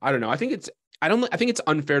 I think it's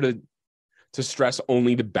unfair to stress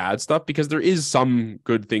only the bad stuff, because there is some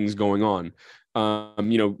good things going on.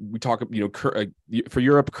 We talk, for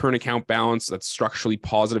Europe, current account balance that's structurally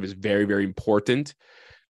positive is very, very important.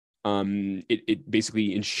 It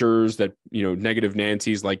basically ensures that, negative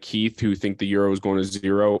Nancy's like Keith, who think the euro is going to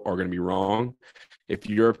zero, are going to be wrong. If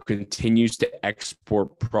Europe continues to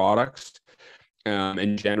export products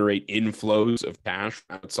and generate inflows of cash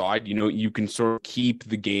outside, you can sort of keep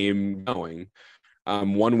the game going.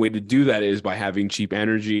 One way to do that is by having cheap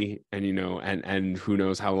energy, and and who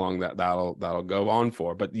knows how long that'll go on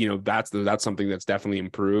for. But that's something that's definitely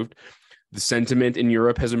improved. The sentiment in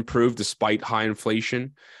Europe has improved despite high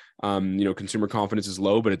inflation. Consumer confidence is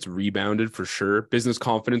low, but it's rebounded for sure. Business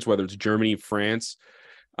confidence, whether it's Germany, France,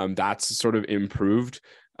 that's sort of improved.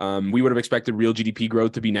 We would have expected real GDP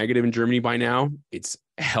growth to be negative in Germany by now. It's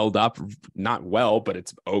held up, not well, but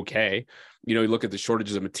it's okay. You look at the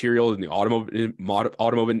shortages of material in the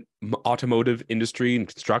automotive industry and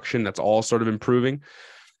construction, that's all sort of improving.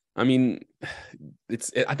 I mean,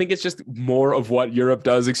 I think it's just more of what Europe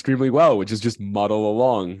does extremely well, which is just muddle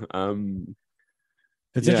along.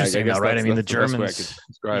 It's interesting though, right? I mean, the Germans, it's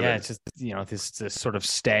just, this sort of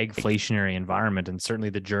stagflationary environment. And certainly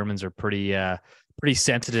the Germans are pretty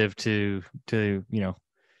sensitive to the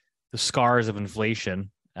scars of inflation.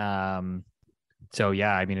 So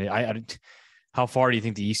yeah, I mean, how far do you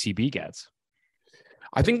think the ECB gets?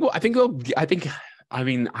 I don't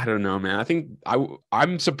know, man. I think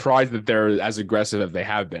I'm surprised that they're as aggressive as they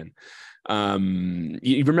have been.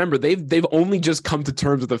 You remember they've only just come to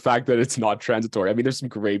terms with the fact that it's not transitory. I mean, there's some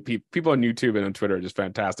great people on YouTube and on Twitter are just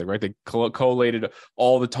fantastic, right? They collated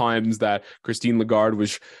all the times that Christine Lagarde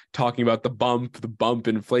was talking about the bump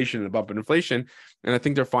in inflation, and I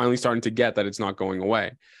think they're finally starting to get that it's not going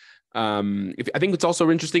away. I think what's also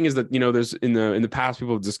interesting is that there's in the past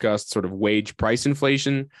people have discussed sort of wage price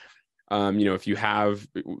inflation. If you have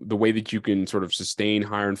the way that you can sort of sustain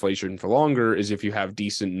higher inflation for longer is if you have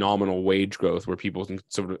decent nominal wage growth where people can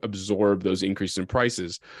sort of absorb those increases in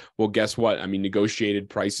prices. Well, guess what? I mean, negotiated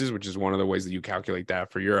prices, which is one of the ways that you calculate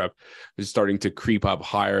that for Europe, is starting to creep up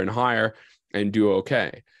higher and higher and do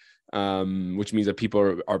okay. Which means that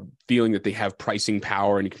people are feeling that they have pricing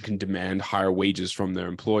power and can demand higher wages from their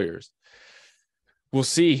employers. We'll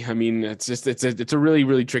see. I mean, it's a really,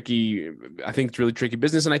 really tricky. I think it's really tricky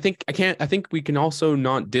business, and I think we can also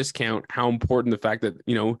not discount how important the fact that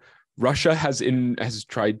Russia has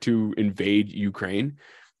tried to invade Ukraine,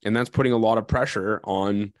 and that's putting a lot of pressure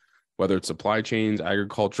on whether it's supply chains,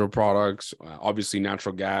 agricultural products, obviously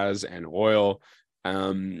natural gas and oil,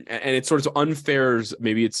 and it's sort of unfair.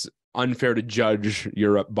 Maybe it's unfair to judge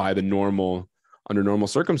Europe by under normal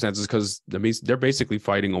circumstances because they're basically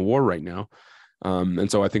fighting a war right now. And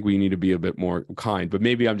so I think we need to be a bit more kind, but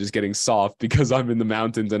maybe I'm just getting soft because I'm in the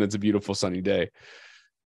mountains and it's a beautiful sunny day.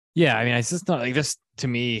 Yeah. I mean, it's just not like this to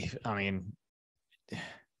me. I mean,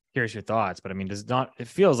 here's your thoughts, but I mean, it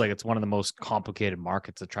feels like it's one of the most complicated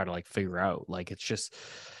markets to try to like figure out. Like, it's just,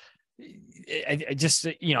 I just,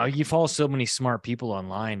 you follow so many smart people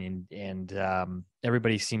online and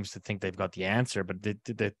everybody seems to think they've got the answer, but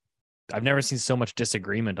I've never seen so much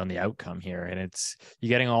disagreement on the outcome here, and you're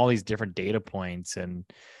getting all these different data points. And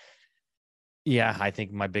yeah, I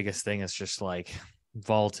think my biggest thing is just like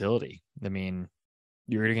volatility. I mean,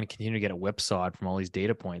 you're going to continue to get a whipsawed from all these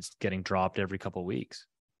data points getting dropped every couple of weeks.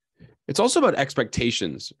 It's also about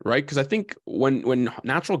expectations, right? Because I think when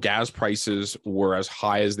natural gas prices were as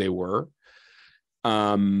high as they were,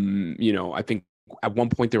 I think at one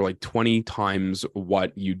point they were like 20 times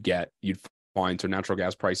what you'd find. So natural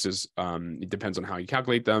gas prices, it depends on how you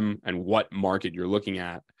calculate them and what market you're looking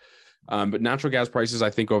at. But natural gas prices, I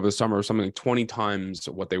think over the summer, are something like 20 times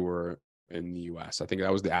what they were in the US. I think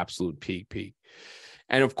that was the absolute peak.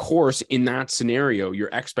 And of course, in that scenario,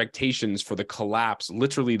 your expectations for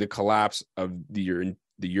literally the collapse of the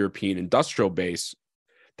European industrial base,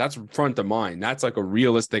 that's front of mind. That's like a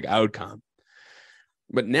realistic outcome.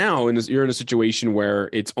 But now you're in a situation where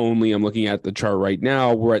it's only, I'm looking at the chart right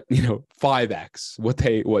now, we're at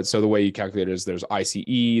 5x so the way you calculate it is there's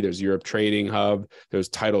ICE, there's Europe Trading Hub, there's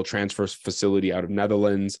Title Transfer Facility out of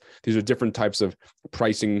Netherlands. These are different types of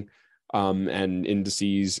pricing and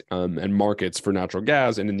indices and markets for natural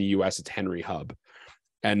gas, and in the US it's Henry Hub.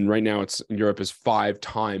 And right now Europe is 5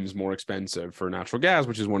 times more expensive for natural gas,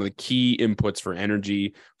 which is one of the key inputs for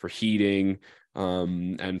energy, for heating,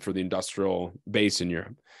 and for the industrial base in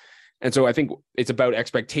Europe. And so I think it's about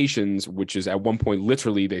expectations, which is at one point,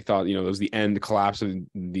 literally, they thought, it was the end collapse of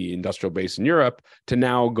the industrial base in Europe, to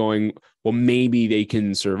now going, well, maybe they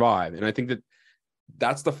can survive. And I think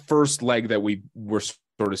that's the first leg that we're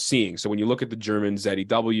sort of seeing. So when you look at the German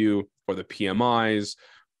ZEW or the PMIs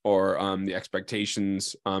or the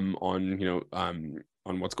expectations on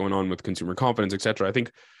what's going on with consumer confidence, et cetera, I think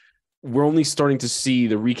we're only starting to see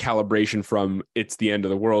the recalibration from it's the end of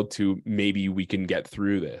the world to maybe we can get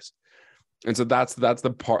through this. And so that's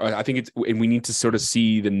the part. I think and we need to sort of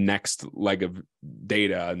see the next leg of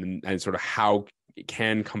data and sort of how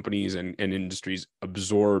can companies and industries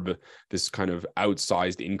absorb this kind of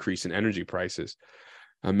outsized increase in energy prices.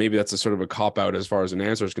 Maybe that's a sort of a cop out as far as an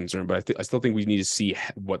answer is concerned, but I still think we need to see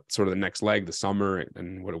what sort of the next leg, the summer,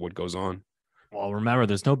 and what goes on. Well, remember,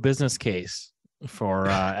 there's no business case for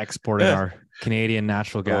exporting our Canadian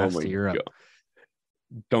natural gas to Europe. God.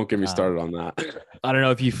 Don't get me started on that. I don't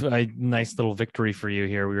know if a nice little victory for you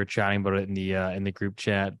here. We were chatting about it in the group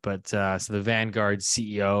chat, but so the Vanguard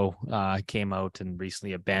CEO came out and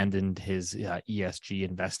recently abandoned his ESG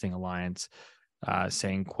investing alliance,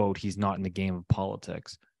 saying, quote, he's not in the game of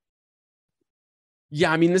politics.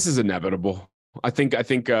 Yeah, I mean, this is inevitable. I think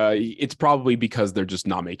it's probably because they're just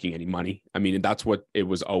not making any money. I mean, that's what it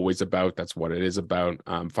was always about. That's what it is about.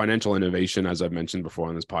 Financial innovation, as I've mentioned before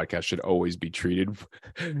on this podcast, should always be treated.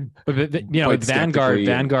 But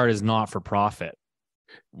Vanguard is not for profit.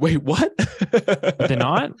 Wait, what? They're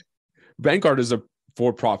not? Vanguard is a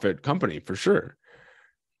for-profit company for sure.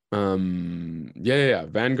 Yeah.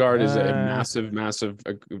 Vanguard is a massive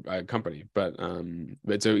company, but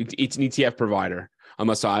it's an ETF provider.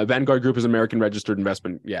 Unless Vanguard Group is American registered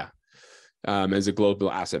investment, as a global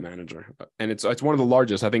asset manager, and it's one of the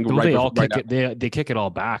largest. I think. They kick it all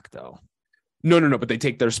back though. No, but they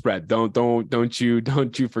take their spread. Don't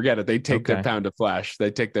you forget it. They take their pound of flesh.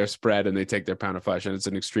 They take their spread and they take their pound of flesh, and it's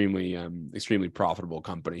an extremely profitable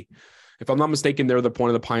company. if I'm not mistaken, they're one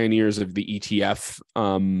of the pioneers of the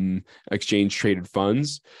ETF exchange traded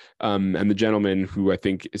funds. And the gentleman who I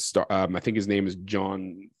think his name is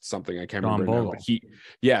John something, I can't remember now,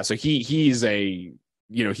 but so he's a,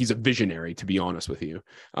 he's a visionary, to be honest with you.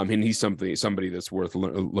 And he's somebody that's worth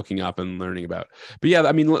looking up and learning about. But yeah,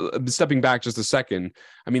 I mean, stepping back just a second,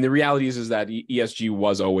 I mean, the reality is that ESG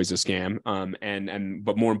was always a scam.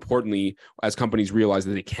 But more importantly, as companies realize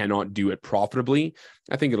that they cannot do it profitably,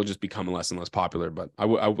 I think it'll just become less and less popular. But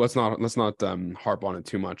let's not harp on it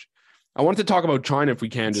too much. I wanted to talk about China if we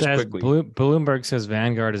can, just quickly. Bloomberg says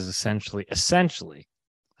Vanguard is essentially a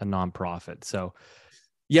nonprofit. So.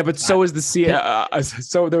 Yeah, but so is the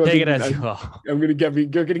so there. Take it as well. You're gonna get me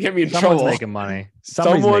in Someone's trouble. Making money.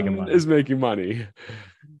 Someone is making money.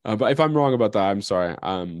 But if I'm wrong about that, I'm sorry.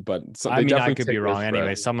 But I could be wrong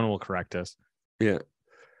anyway. Someone will correct us. Yeah.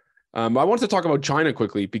 I wanted to talk about China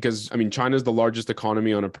quickly because I mean China is the largest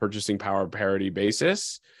economy on a purchasing power parity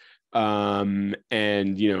basis, and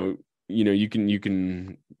you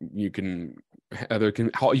can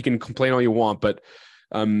complain all you want, but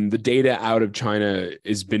the data out of China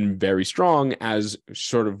has been very strong, as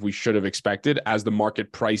sort of we should have expected, as the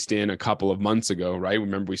market priced in a couple of months ago, right?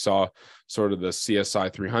 Remember, we saw sort of the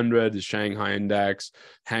CSI 300, the Shanghai Index,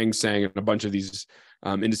 Hang Seng, and a bunch of these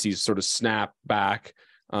indices sort of snap back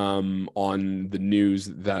on the news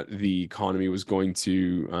that the economy was going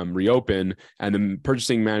to reopen, and the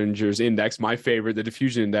purchasing managers index, my favorite, the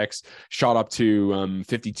diffusion index, shot up to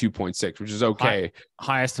 52.6, which is okay.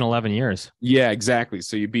 Highest in 11 years. Yeah, exactly.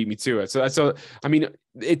 So you beat me to it. So I mean,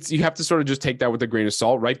 you have to sort of just take that with a grain of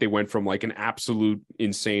salt, right? They went from like an absolute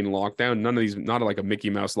insane lockdown, not like a Mickey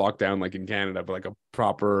Mouse lockdown like in Canada, but like a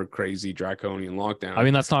proper crazy draconian lockdown. I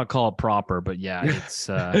mean, that's not called proper, but yeah, it's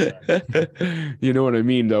you know what I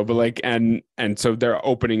mean though. But like, and so they're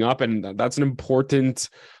opening up, and that's an important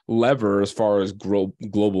lever as far as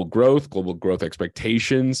global growth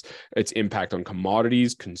expectations, its impact on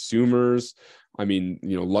commodities, consumers. I mean,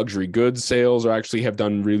 luxury goods sales have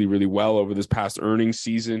done really, really well over this past earnings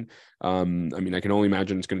season. I mean, I can only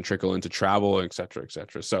imagine it's going to trickle into travel, et cetera, et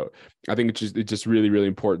cetera. So I think it's just really, really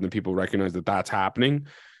important that people recognize that that's happening.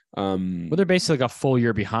 Well, they're basically like a full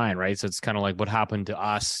year behind, right? So it's kind of like what happened to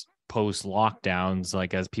us post lockdowns,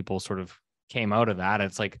 like as people sort of came out of that.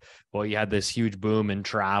 It's like, well, you had this huge boom in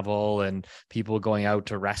travel and people going out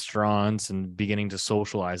to restaurants and beginning to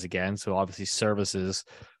socialize again. So obviously service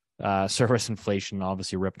inflation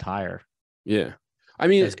obviously ripped higher. Yeah. I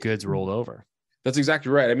mean, as goods rolled over. That's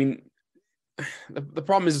exactly right. I mean, the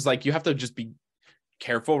problem is like, you have to just be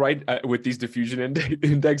careful, right? With these diffusion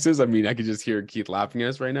indexes. I mean, I could just hear Keith laughing at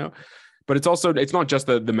us right now, but it's not just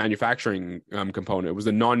the manufacturing component. It was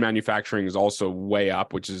the non-manufacturing is also way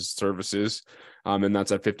up, which is services. And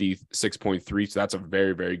that's at 56.3. So that's a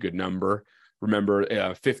very, very good number.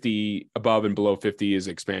 Remember, 50 above and below 50 is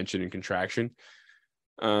expansion and contraction.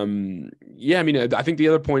 I mean, I think the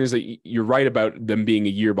other point is that you're right about them being a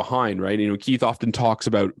year behind, right? Keith often talks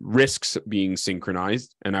about risks being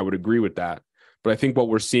synchronized, and I would agree with that. But I think what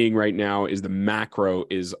we're seeing right now is the macro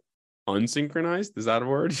is unsynchronized. Is that a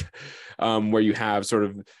word? Where you have sort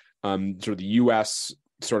of the US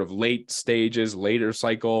sort of later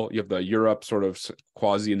cycle. You have the Europe sort of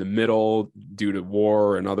quasi in the middle due to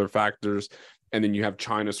war and other factors. And then you have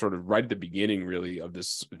China sort of right at the beginning, really, of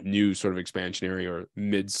this new sort of expansionary or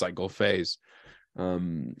mid-cycle phase.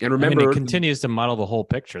 And remember, it continues to muddle the whole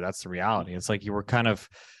picture. That's the reality. It's like you were kind of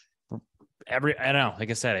I don't know. Like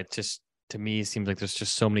I said, it just, to me, seems like there's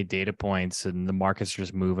just so many data points and the markets are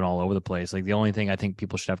just moving all over the place. Like the only thing I think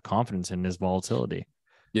people should have confidence in is volatility.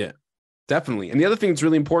 Yeah, definitely. And the other thing that's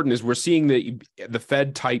really important is we're seeing the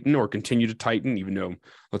Fed tighten or continue to tighten, even though,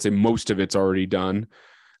 let's say, most of it's already done.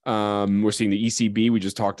 We're seeing the ECB. We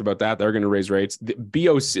just talked about that. They're going to raise rates. The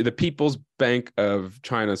BOC, the People's Bank of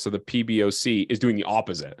China, so the PBOC, is doing the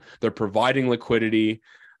opposite. They're providing liquidity.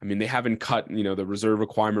 I mean, they haven't cut, the reserve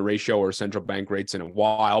requirement ratio or central bank rates in a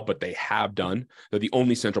while, but they have done. They're the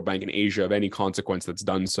only central bank in Asia of any consequence that's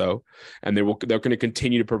done so, and they're going to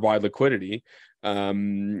continue to provide liquidity.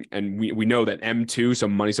 And we know that M2, so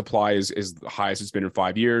money supply, is the highest it's been in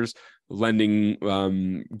 5 years.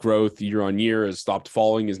 Lending growth year on year has stopped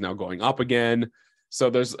falling, is now going up again. So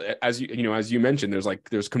there's, as you mentioned,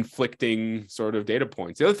 there's conflicting sort of data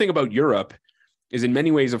points. The other thing about Europe is, in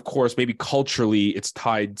many ways, of course, maybe culturally it's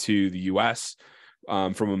tied to the US.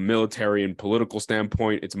 From a military and political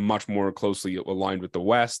standpoint, it's much more closely aligned with the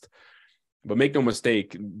West. But make no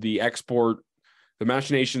mistake, the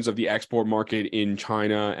machinations of the export market in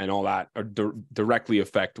China and all that are directly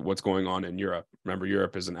affect what's going on in Europe. Remember,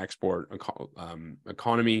 Europe is an export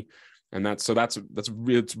economy. And it's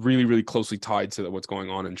really, really closely tied to what's going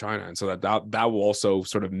on in China. And so that will also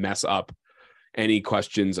sort of mess up any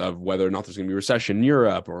questions of whether or not there's going to be a recession in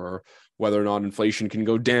Europe, or whether or not inflation can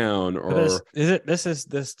go down, or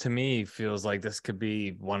this to me feels like this could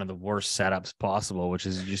be one of the worst setups possible, which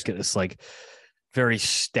is you just get this like very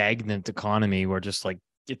stagnant economy where just like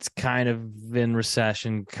it's kind of in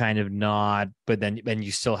recession, kind of not, but then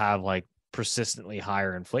you still have like persistently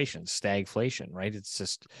higher inflation, stagflation, right? It's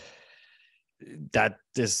just that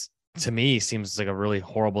is, to me, seems like a really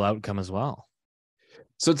horrible outcome as well.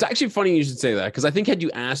 So it's actually funny you should say that, because I think had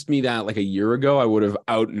you asked me that like a year ago, I would have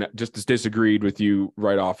just disagreed with you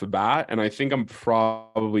right off the bat. And I think I'm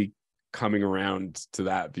probably coming around to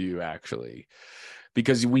that view, actually,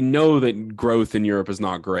 because we know that growth in Europe is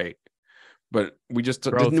not great, but we just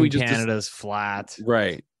growth in Canada's flat,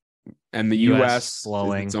 right? And the US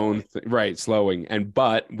slowing, its own right, slowing,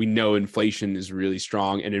 but we know inflation is really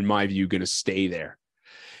strong, and in my view, going to stay there.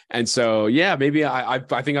 And so, yeah, maybe I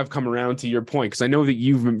think I've come around to your point, because I know that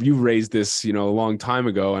you raised this, a long time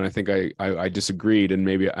ago, and I think I disagreed, and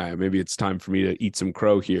maybe it's time for me to eat some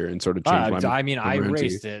crow here and sort of change my. I mean, I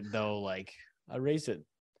raised it though, like I raised it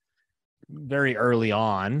very early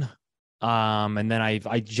on, and then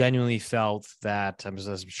I genuinely felt that, I'm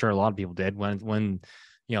sure a lot of people did, when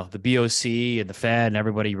the BOC and the Fed and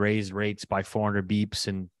everybody raised rates by 400 beeps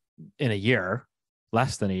in a year.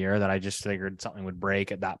 Less than a year, that I just figured something would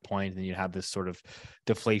break at that point, and you'd have this sort of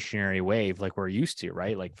deflationary wave like we're used to,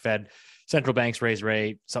 right? Like central banks raise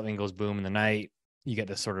rate, something goes boom in the night, you get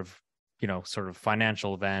this sort of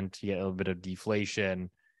financial event, you get a little bit of deflation,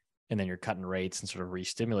 and then you're cutting rates and sort of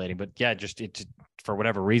re-stimulating. But yeah, just it for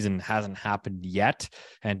whatever reason hasn't happened yet.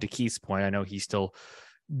 And to Keith's point, I know he still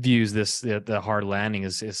views this the hard landing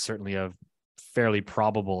is certainly a fairly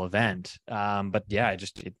probable event, but yeah,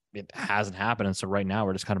 it hasn't happened, and so right now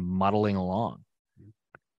we're just kind of muddling along.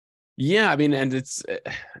 Yeah, I mean, and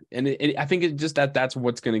I think it just that's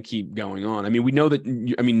what's going to keep going on. I mean, we know that.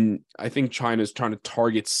 I mean, I think China's trying to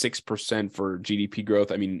target 6% for GDP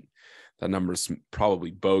growth. I mean, that number is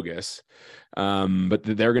probably bogus, but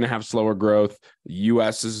they're going to have slower growth. The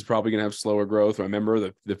U.S. is probably going to have slower growth. Remember,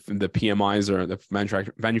 the PMIs are the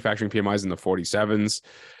manufacturing PMIs in the 47s.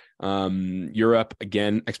 Europe,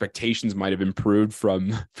 again, expectations might have improved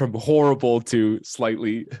from horrible to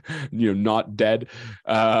slightly, not dead.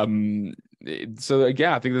 So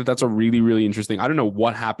yeah, I think that's a really, really interesting. I don't know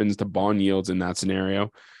what happens to bond yields in that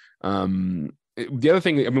scenario. The other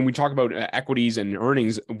thing, I mean, we talk about equities and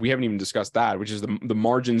earnings. We haven't even discussed that, which is the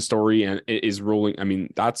margin story, and it is rolling. I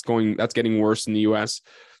mean, that's getting worse in the U.S.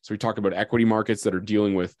 So we talk about equity markets that are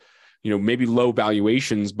dealing with, maybe low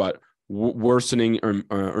valuations, but worsening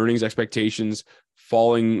earnings expectations,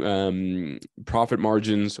 falling profit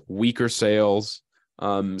margins, weaker sales.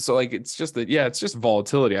 So like, it's just that, yeah, it's just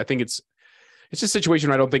volatility. I think it's just a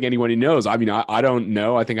situation I don't think anybody knows. I mean, I don't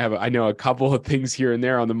know. I think I know a couple of things here and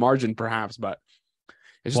there on the margin, perhaps, but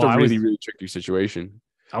it's just a really, really tricky situation.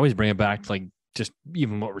 I always bring it back to like just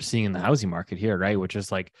even what we're seeing in the housing market here, right? Which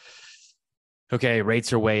is like, okay,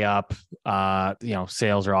 rates are way up.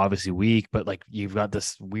 Sales are obviously weak, but like you've got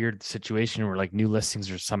this weird situation where like new listings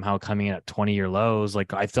are somehow coming in at 20-year lows.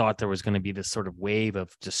 Like I thought there was going to be this sort of wave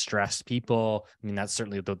of distressed people. I mean, that's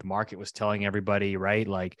certainly what the market was telling everybody, right?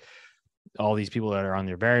 Like all these people that are on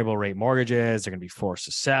their variable rate mortgages, they're going to be forced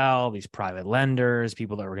to sell. These private lenders,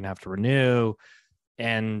 people that were going to have to renew.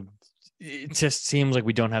 And it just seems like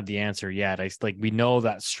we don't have the answer yet. We know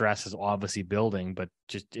that stress is obviously building, but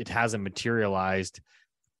just it hasn't materialized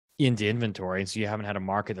into inventory. And so you haven't had a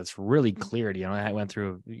market that's really cleared. I went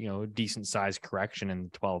through a decent sized correction in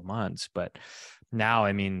 12 months, but now,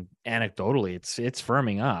 I mean, anecdotally, it's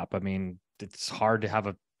firming up. I mean, it's hard to have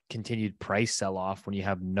a continued price sell off when you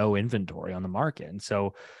have no inventory on the market. And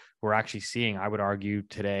so we're actually seeing, I would argue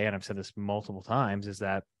today, and I've said this multiple times, is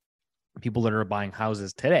that people that are buying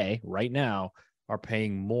houses today, right now, are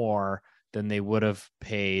paying more than they would have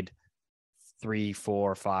paid 3,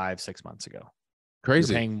 4, 5, 6 months ago.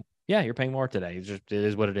 Crazy. You're paying more today. It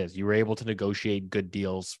is what it is. You were able to negotiate good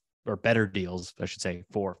deals, or better deals, I should say,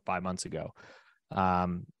 4 or 5 months ago.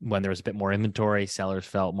 When there was a bit more inventory, sellers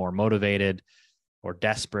felt more motivated or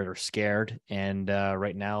desperate or scared. And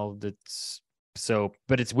right now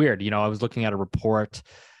but it's weird. I was looking at a report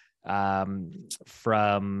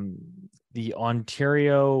from the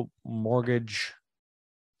Ontario mortgage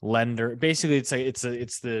lender. Basically, it's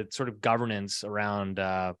the sort of governance around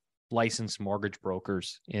licensed mortgage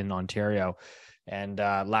brokers in Ontario. And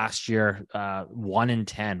last year, 1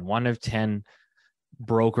 of 10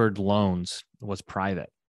 brokered loans was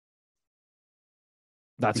private.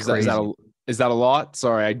 That's crazy. Is that a lot?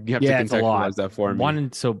 Sorry, you have to It's a lot. contextualize that for me.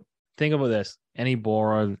 So think about this. Any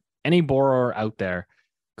borrower out there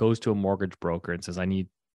goes to a mortgage broker and says, I need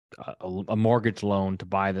a mortgage loan to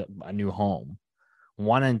buy a new home.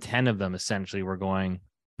 1 in 10 of them essentially were going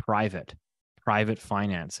private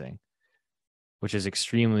financing, which is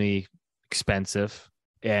extremely expensive.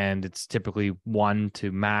 And it's typically 1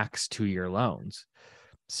 to max 2-year loans.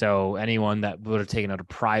 So anyone that would have taken out a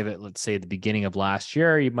private, let's say at the beginning of last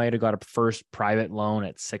year, you might have got a first private loan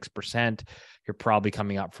at 6%. You're probably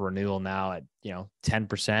coming up for renewal now at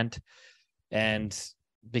 10%. And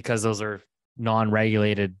because those are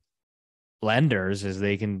non-regulated lenders, is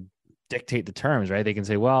they can dictate the terms, right? They can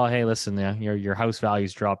say, well, hey, listen, your house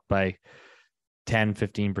value's dropped by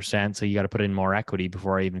 10-15%, so you got to put in more equity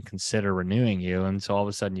before I even consider renewing you. And so all of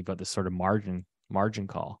a sudden you've got this sort of margin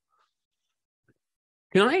call.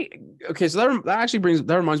 So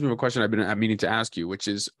that reminds me of a question I'm meaning to ask you, which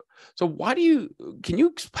is, so can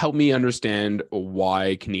you help me understand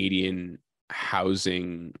why Canadian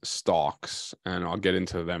housing stocks, and I'll get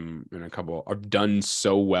into them in a couple, have done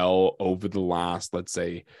so well over the last, let's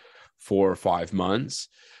say, 4 or 5 months?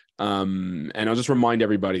 And I'll just remind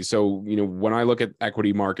everybody. So, when I look at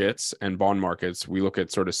equity markets and bond markets, we look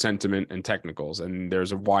at sort of sentiment and technicals, and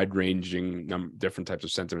there's a wide ranging different types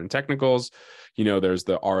of sentiment and technicals. There's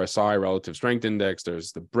the RSI, relative strength index,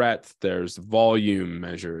 there's the breadth, there's volume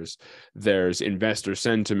measures, there's investor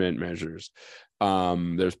sentiment measures.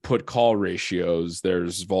 There's put call ratios,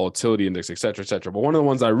 there's volatility index, et cetera, et cetera. But one of the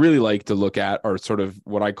ones I really like to look at are sort of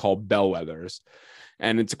what I call bellwethers.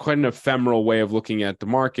 And it's quite an ephemeral way of looking at the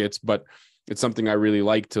markets, but it's something I really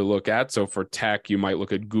like to look at. So for tech, you might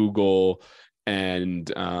look at Google and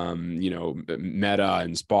Meta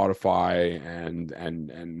and Spotify and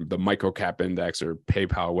the microcap index or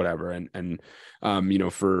PayPal, whatever. And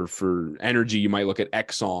for energy, you might look at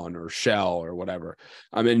Exxon or Shell or whatever.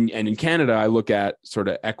 And in Canada, I look at sort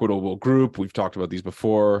of Equitable Group. We've talked about these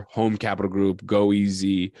before: Home Capital Group, Go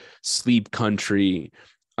Easy, Sleep Country,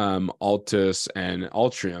 Altus, and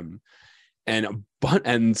Altrium.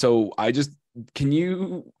 And so can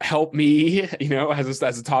you help me, as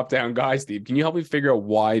a top-down guy, Steve, can you help me figure out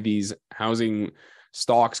why these housing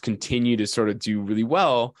stocks continue to sort of do really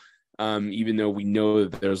well, even though we know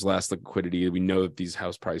that there's less liquidity, we know that these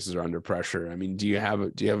house prices are under pressure? I mean, do you have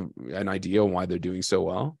an idea on why they're doing so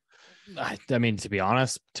well? I mean, to be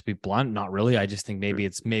honest, to be blunt, not really. I just think maybe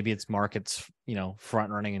it's markets,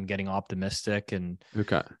 front running and getting optimistic and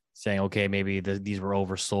saying, okay, maybe these were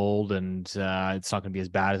oversold and it's not going to be as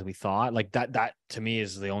bad as we thought. Like that to me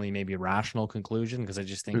is the only maybe rational conclusion, because I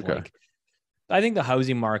just think I think the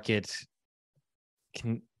housing market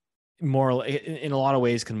can more in a lot of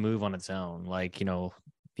ways can move on its own. Like,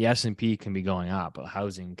 the S&P can be going up, but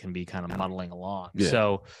housing can be kind of muddling along. Yeah.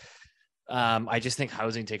 So I just think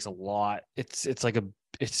housing takes a lot. It's like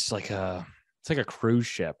a cruise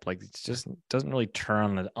ship. Like, it just doesn't really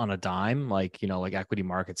turn on a dime. Like, like equity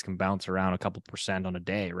markets can bounce around a couple % on a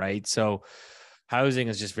day, right? So housing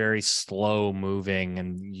is just very slow moving.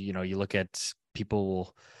 And, you look at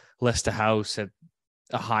people list a house at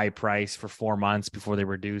a high price for 4 months before they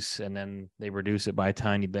reduce, and then they reduce it by a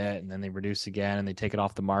tiny bit, and then they reduce again, and they take it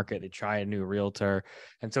off the market. They try a new realtor.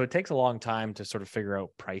 And so it takes a long time to sort of figure out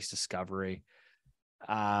price discovery.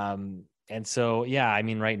 And so, yeah, I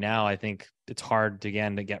mean, right now, I think it's hard to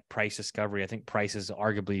get price discovery. I think prices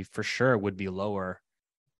arguably for sure would be lower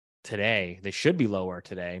today. They should be lower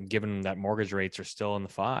today, given that mortgage rates are still in the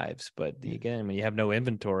 5s. But again, when you have no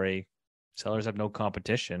inventory, sellers have no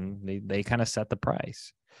competition. They kind of set the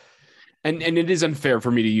price. And it is unfair for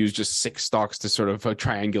me to use just 6 stocks to sort of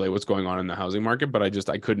triangulate what's going on in the housing market, but I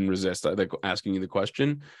couldn't resist asking you the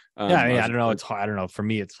question. I don't know. It's hard. I don't know. For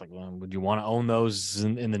me, it's like, would you want to own those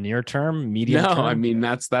in the near term, medium term? I mean,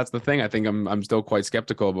 that's the thing. I think I'm still quite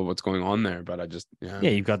skeptical about what's going on there, but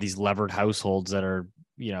you've got these levered households that are,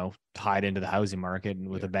 tied into the housing market, and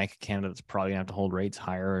with a Bank of Canada that's probably gonna have to hold rates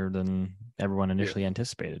higher than everyone initially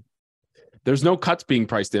anticipated. There's no cuts being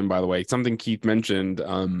priced in, by the way. Something Keith mentioned,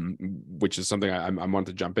 which is something I want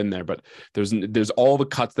to jump in there. But there's all the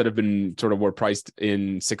cuts that have been were priced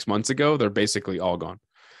in 6 months ago. They're basically all gone.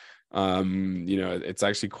 It's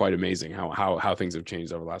actually quite amazing how things have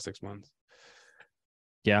changed over the last 6 months.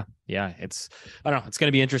 Yeah. I don't know. It's going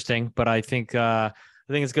to be interesting, but I think it's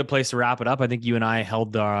a good place to wrap it up. I think you and I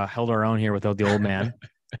held our own here without the old man.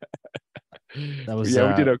 That was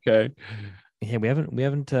we did okay. Yeah, we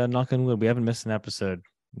haven't knock on wood, we haven't missed an episode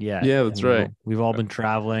yet. Yeah, that's right. We've all been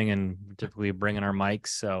traveling and typically bringing our mics.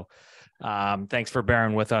 So thanks for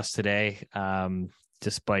bearing with us today,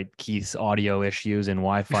 despite Keith's audio issues and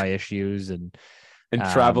Wi-Fi issues. And and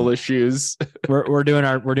travel issues. we're doing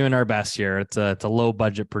our best here. It's a low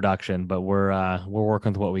budget production, but we're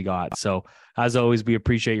working with what we got. So as always, we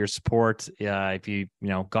appreciate your support. If you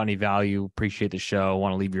got any value, appreciate the show,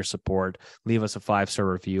 want to leave your support, leave us a 5-star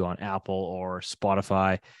review on Apple or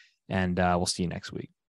Spotify, and we'll see you next week.